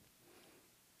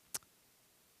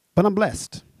 But I'm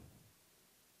blessed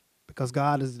because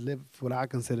God has lived what I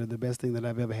consider the best thing that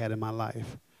I've ever had in my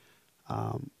life.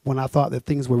 When I thought that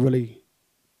things were really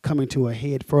coming to a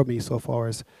head for me so far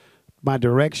as my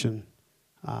direction,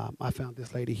 I found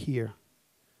this lady here.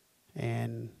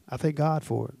 And I thank God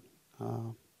for it.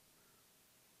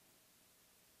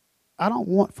 I don't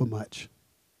want for much.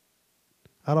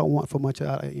 I don't want for much.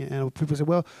 And people say,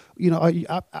 well, you know,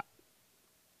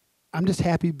 I'm just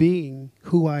happy being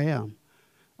who I am.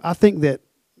 I think that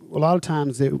a lot of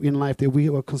times that in life that we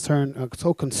are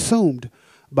so consumed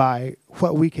by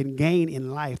what we can gain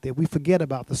in life that we forget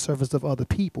about the service of other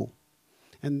people.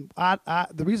 And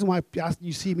the reason why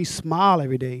you see me smile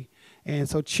every day and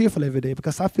so cheerful every day,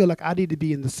 because I feel like I need to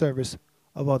be in the service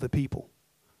of other people.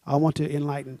 I want to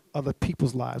enlighten other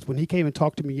people's lives. When he came and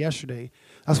talked to me yesterday,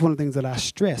 that's one of the things that I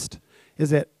stressed, is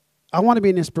that I want to be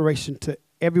an inspiration to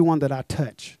everyone that I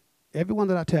touch. Everyone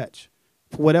that I touch,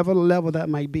 for whatever level that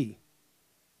might be.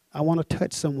 I want to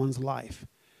touch someone's life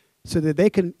so that they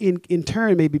can, in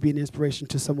turn, maybe be an inspiration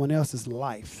to someone else's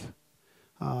life.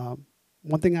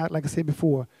 One thing, like I said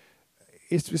before,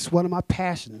 it's one of my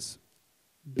passions,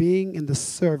 being in the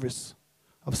service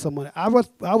of someone. I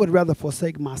would rather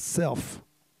forsake myself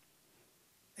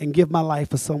and give my life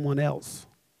for someone else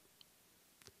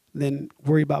than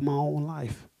worry about my own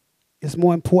life. It's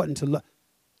more important to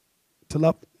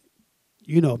love.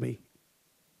 You know me.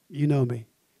 You know me.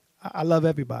 I love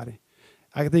everybody.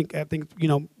 I think you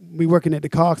know, me working at the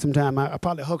COG sometime, I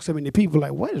probably hug so many people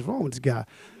like, what is wrong with this guy?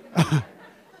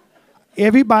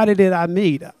 Everybody that I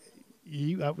meet,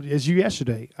 as you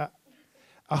yesterday,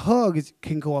 a hug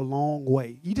can go a long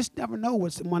way. You just never know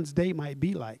what someone's day might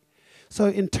be like. So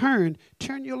in turn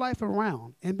your life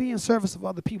around and be in service of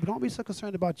other people. Don't be so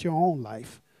concerned about your own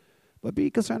life, but be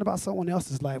concerned about someone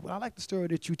else's life. Well, I like the story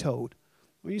that you told.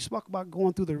 When you spoke about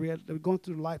going through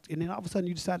the light, and then all of a sudden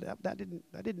you decided that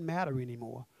didn't matter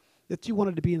anymore, that you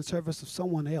wanted to be in service of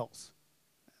someone else.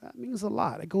 That means a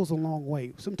lot. It goes a long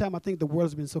way. Sometimes I think the world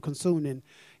has been so consumed in,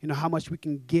 you know, how much we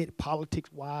can get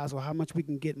politics-wise, or how much we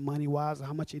can get money-wise, or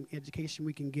how much in education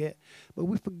we can get, but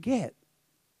we forget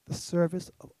the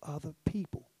service of other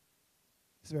people.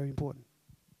 It's very important.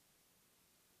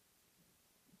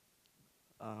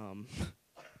 I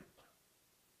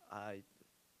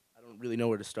don't really know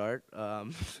where to start,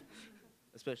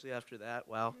 especially after that.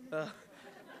 Wow.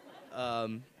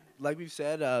 Like we've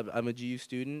said, I'm a GU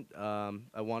student.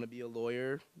 I want to be a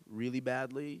lawyer really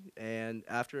badly, and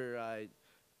after I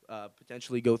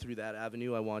potentially go through that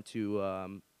avenue, I want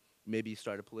to maybe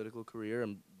start a political career.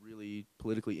 I'm really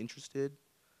politically interested.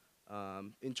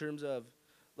 In terms of,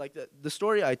 like, the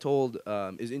story I told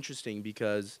is interesting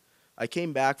because I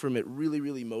came back from it really,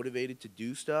 really motivated to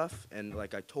do stuff, and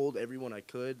like I told everyone I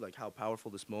could, like, how powerful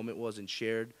this moment was, and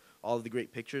shared all of the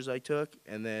great pictures I took.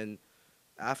 And then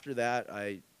after that,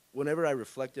 whenever I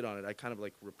reflected on it, I kind of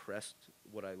like repressed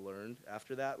what I learned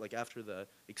after that, like after the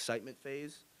excitement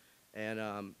phase.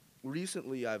 And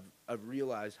recently, I've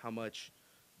realized how much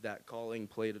that calling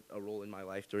played a role in my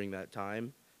life during that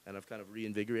time, and I've kind of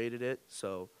reinvigorated it.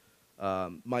 So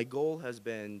my goal has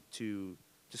been to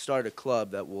start a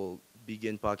club that will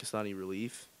begin Pakistani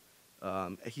relief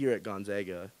here at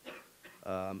Gonzaga.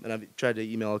 And I've tried to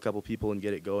email a couple people and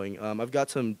get it going. I've got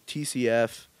some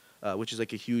TCF, which is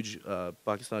like a huge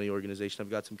Pakistani organization.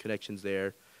 I've got some connections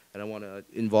there, and I want to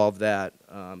involve that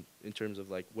in terms of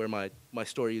like where my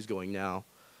story is going now.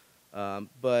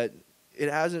 But it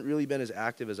hasn't really been as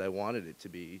active as I wanted it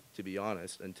to be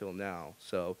honest, until now.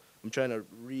 So I'm trying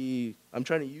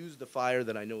to use the fire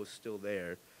that I know is still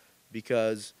there,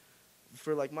 because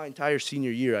for like my entire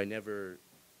senior year, I never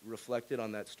reflected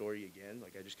on that story again.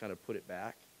 Like I just kind of put it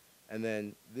back. And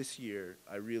then this year,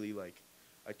 I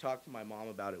talked to my mom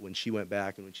about it when she went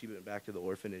back, and when she went back to the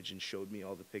orphanage and showed me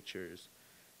all the pictures.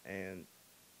 And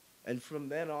from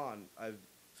then on, I've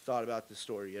thought about this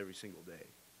story every single day.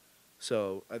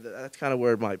 So that's kind of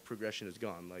where my progression has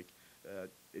gone. Like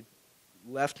it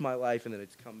left my life, and then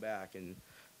it's come back, and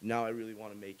now I really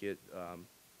want to make it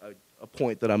a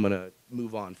point that I'm going to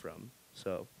move on from.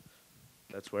 So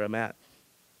that's where I'm at.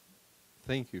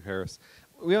 Thank you, Harris.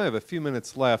 We only have a few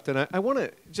minutes left, and I want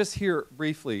to just hear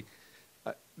briefly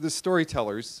the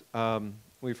storytellers.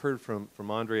 We've heard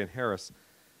from Andre and Harris.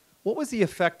 What was the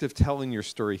effect of telling your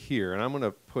story here? And I'm going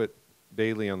to put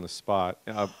Bailey on the spot.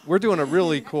 We're doing a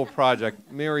really cool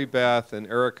project. Mary Beth and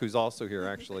Eric, who's also here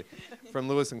actually, from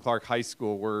Lewis and Clark High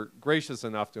School, were gracious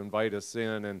enough to invite us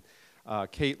in, and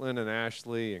Caitlin and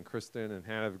Ashley and Kristen and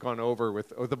Hannah have gone over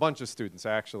with a bunch of students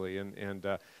actually, and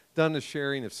done a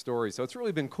sharing of stories. So it's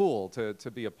really been cool to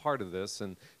be a part of this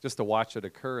and just to watch it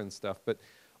occur and stuff. But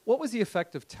what was the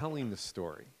effect of telling the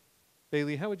story?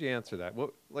 Bailey, how would you answer that?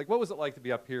 What was it like to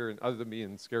be up here, and other than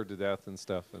being scared to death and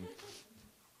stuff? And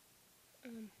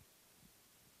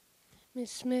Miss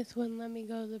Smith wouldn't let me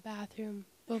go to the bathroom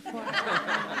before.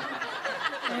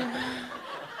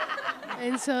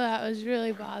 and so that was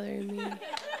really bothering me.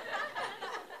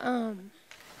 But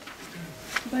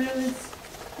it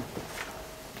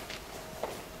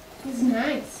was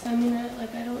nice. I mean,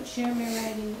 I don't share my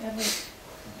writing ever.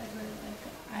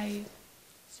 I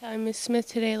was telling Miss Smith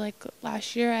today,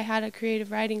 last year I had a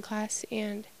creative writing class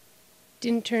and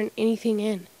didn't turn anything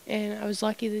in. And I was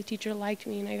lucky the teacher liked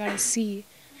me and I got a C.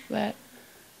 But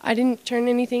I didn't turn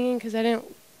anything in because I didn't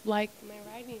like my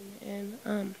writing.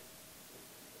 And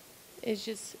it's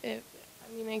just, I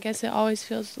guess it always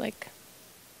feels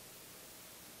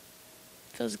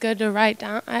good to write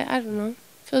down. I don't know.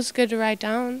 Feels good to write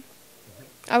down.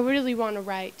 I really want to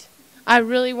write. I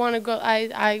really want to go.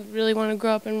 I really want to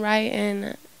grow up and write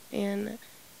and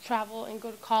travel and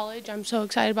go to college. I'm so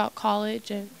excited about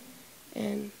college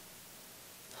and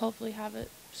hopefully have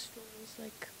stories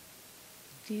like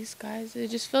these guys. It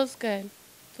just feels good.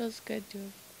 Feels good to.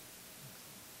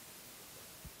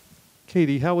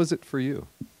 Katie, how was it for you?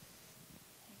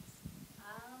 A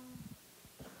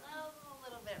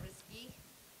little bit risky,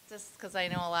 just because I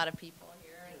know a lot of people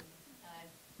here,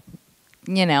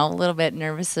 and a little bit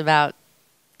nervous about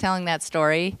telling that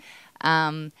story.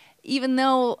 Even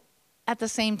though, at the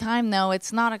same time, though,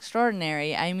 it's not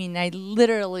extraordinary. I mean,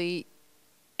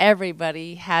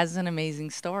 everybody has an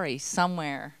amazing story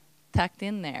somewhere tucked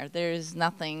in there. There's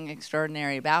nothing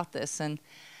extraordinary about this, and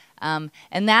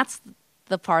that's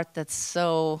the part that's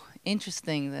so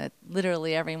interesting, that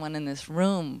literally everyone in this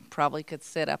room probably could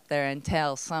sit up there and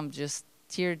tell some just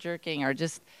tear-jerking or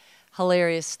just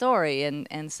hilarious story,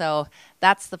 and so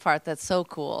that's the part that's so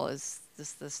cool, is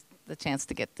the chance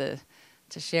to get to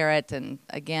share it. And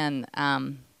again, let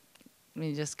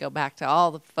me just go back to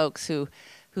all the folks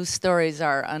whose stories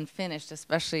are unfinished,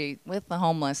 especially with the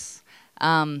homeless.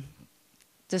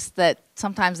 Just that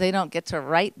sometimes they don't get to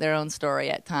write their own story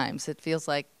at times. It feels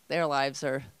like their lives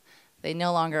they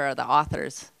no longer are the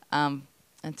authors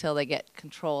until they get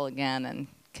control again and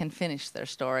can finish their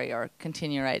story or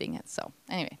continue writing it. So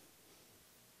anyway.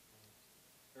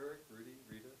 Eric, Rudy,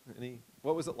 Rita,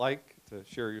 what was it like to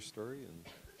share your story? And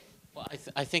well,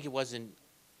 I think it wasn't.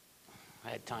 I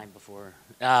had time before.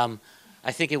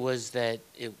 I think it was that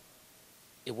it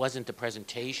wasn't the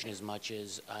presentation as much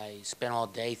as I spent all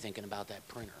day thinking about that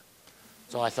printer.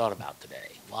 That's all I thought about today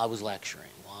while I was lecturing,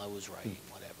 while I was writing,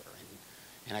 whatever.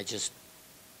 And I'm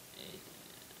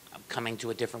coming to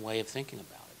a different way of thinking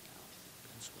about it now.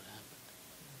 That's what happened.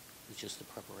 It's just the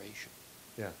preparation.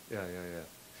 Yeah.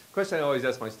 Question I always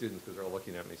ask my students, because they're all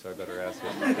looking at me, so I better ask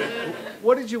it.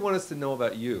 What did you want us to know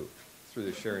about you through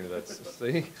the sharing of that?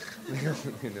 See?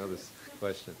 You know this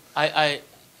question. If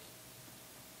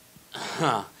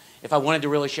I wanted to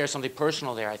really share something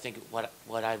personal there, I think what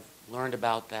I've learned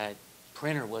about that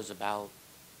printer was about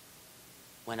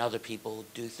when other people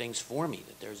do things for me,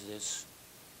 that there's this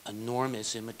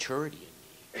enormous immaturity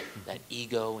in me, that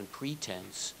ego and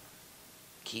pretense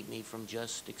keep me from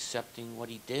just accepting what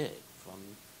he did from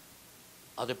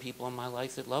other people in my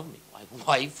life that love me. My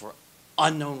wife, for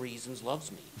unknown reasons,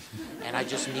 loves me. And I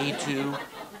just need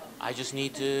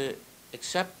to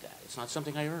accept that. It's not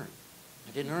something I earned.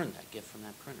 I didn't earn that gift from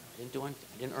that printer. I didn't do anything.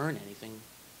 I didn't earn anything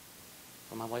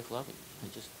from my wife loving me. I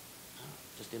just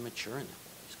immature in that way.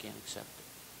 I just can't accept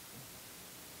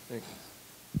it. Thanks.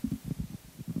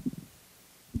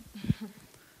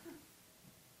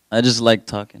 I just like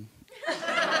talking.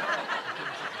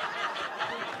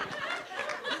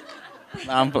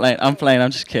 No, I'm playing.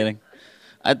 I'm just kidding.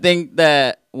 I think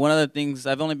that one of the things,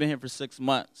 I've only been here for 6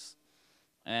 months,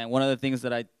 and one of the things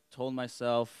that I told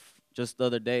myself just the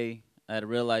other day, I had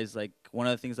realized, like, one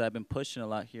of the things that I've been pushing a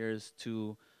lot here is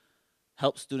to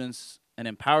help students and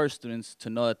empower students to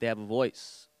know that they have a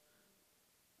voice.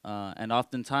 And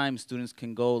oftentimes, students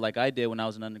can go, like I did when I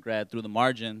was an undergrad, through the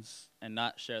margins and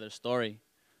not share their story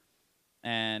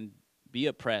and be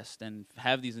oppressed and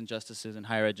have these injustices in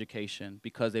higher education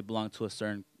because they belong to a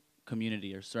certain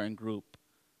community or certain group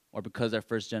or because they're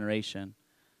first generation.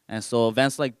 And so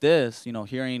events like this, you know,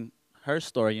 hearing her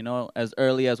story, you know, as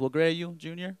early as, what grade are you,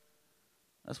 junior?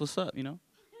 That's what's up, you know?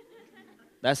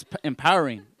 That's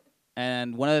empowering.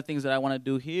 And one of the things that I want to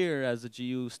do here as a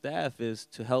GU staff is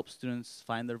to help students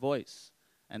find their voice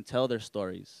and tell their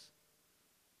stories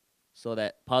so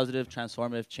that positive,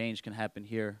 transformative change can happen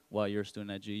here while you're a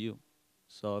student at GU.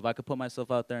 So if I could put myself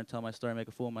out there and tell my story, make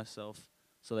a fool of myself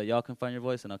so that y'all can find your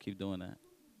voice, and I'll keep doing that.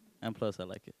 And plus, I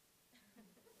like it.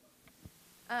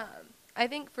 I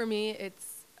think for me,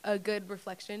 it's a good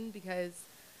reflection because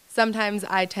sometimes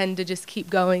I tend to just keep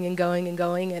going and going and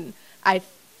going, and I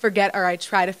forget, or I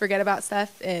try to forget about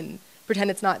stuff and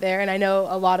pretend it's not there. And I know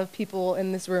a lot of people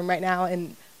in this room right now,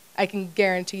 and I can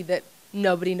guarantee that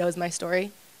nobody knows my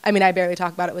story. I mean, I barely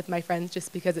talk about it with my friends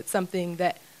just because it's something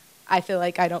that I feel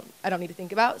like I don't need to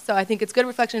think about. So I think it's good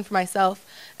reflection for myself,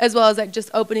 as well as like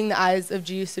just opening the eyes of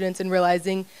GU students and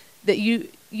realizing that you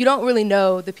don't really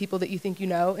know the people that you think you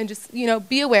know, and just, you know,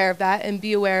 be aware of that and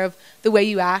be aware of the way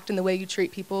you act and the way you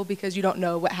treat people because you don't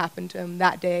know what happened to them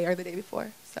that day or the day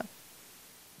before. So I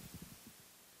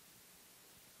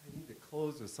need to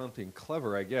close with something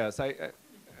clever, I guess.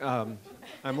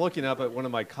 I'm looking up at one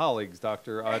of my colleagues,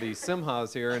 Dr. Adi Simha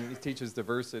is here, and he teaches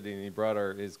diversity, and he brought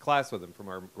his class with him from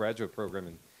our graduate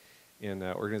program in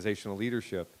organizational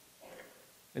leadership.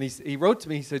 And he wrote to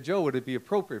me, he said, Joe, would it be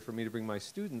appropriate for me to bring my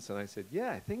students? And I said,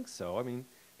 yeah, I think so. I mean,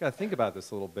 got to think about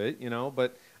this a little bit, you know,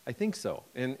 but I think so.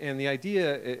 And the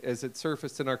idea, as it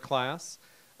surfaced in our class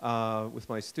with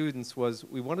my students, was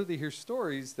we wanted to hear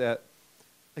stories that,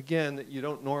 again, that you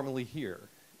don't normally hear.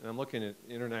 And I'm looking at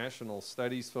international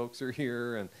studies folks are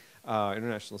here, and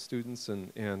international students,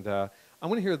 and I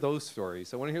want to hear those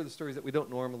stories. I want to hear the stories that we don't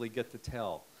normally get to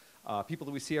tell. People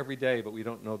that we see every day, but we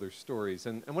don't know their stories.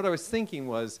 And what I was thinking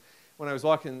was, when I was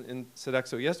walking in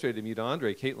Sodexo yesterday to meet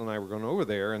Andre, Caitlin and I were going over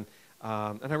there, and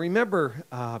I remember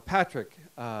Patrick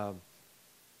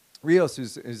Rios,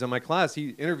 who's in my class, he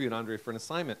interviewed Andre for an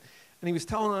assignment, and he was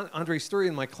telling Andre's story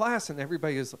in my class, and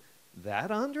everybody was,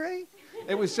 that Andre?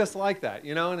 It was just like that,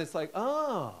 you know, and it's like,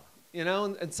 oh, you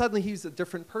know, and suddenly he's a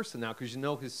different person now because you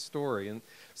know his story. And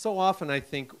so often I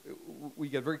think we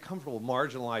get very comfortable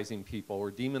marginalizing people or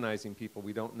demonizing people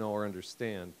we don't know or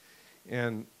understand.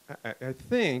 And I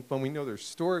think when we know their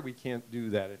story, we can't do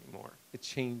that anymore. It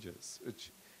changes.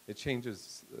 It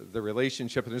changes the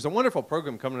relationship. And there's a wonderful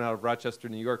program coming out of Rochester,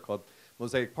 New York called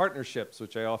Mosaic Partnerships,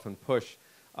 which I often push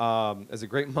as a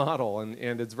great model.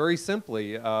 And it's very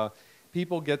simply,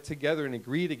 people get together and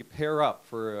agree to pair up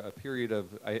for a period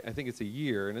of, I think it's a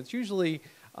year, and it's usually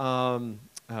cross-race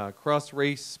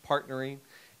partnering.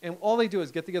 And all they do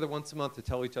is get together once a month to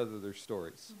tell each other their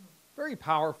stories. Very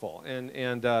powerful, and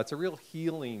it's a real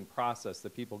healing process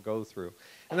that people go through.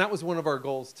 And that was one of our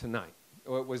goals tonight,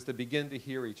 was to begin to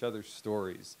hear each other's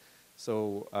stories.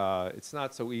 So it's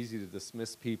not so easy to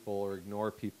dismiss people or ignore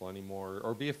people anymore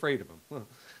or be afraid of them.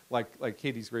 like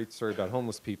Katie's great story about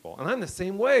homeless people. And I'm the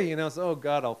same way, you know, so, oh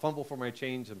God, I'll fumble for my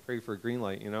change and pray for a green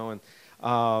light, you know, and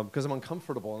because I'm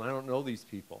uncomfortable and I don't know these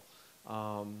people.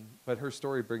 But her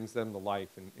story brings them to life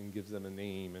and gives them a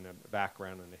name and a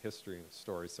background and a history and a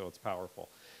story, so it's powerful.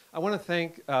 I want to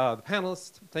thank the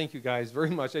panelists. Thank you guys very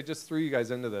much. I just threw you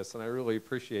guys into this, and I really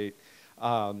appreciate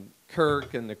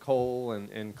Kirk and Nicole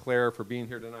and Claire for being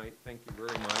here tonight. Thank you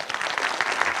very much.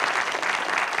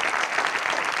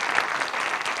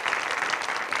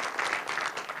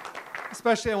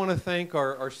 Especially I want to thank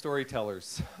our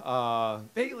storytellers.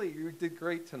 Bailey, you did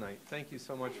great tonight. Thank you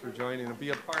so much for joining and be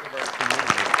a part of our community.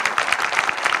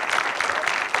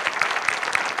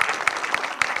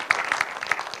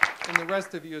 and the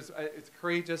rest of you, it's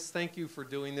courageous. Thank you for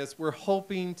doing this. We're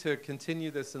hoping to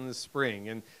continue this in the spring,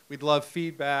 and we'd love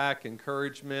feedback,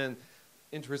 encouragement,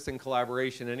 interest in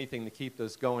collaboration, anything to keep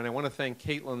this going. I want to thank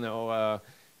Caitlin, though.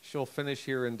 She'll finish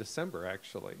here in December,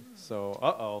 actually.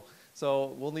 So,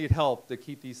 So we'll need help to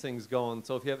keep these things going.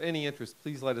 So if you have any interest,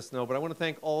 please let us know. But I want to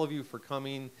thank all of you for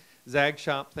coming. Zag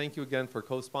Shop, thank you again for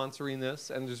co-sponsoring this.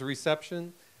 And there's a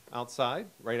reception outside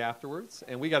right afterwards.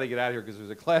 And we got to get out of here because there's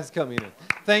a class coming in.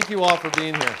 Thank you all for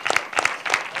being here.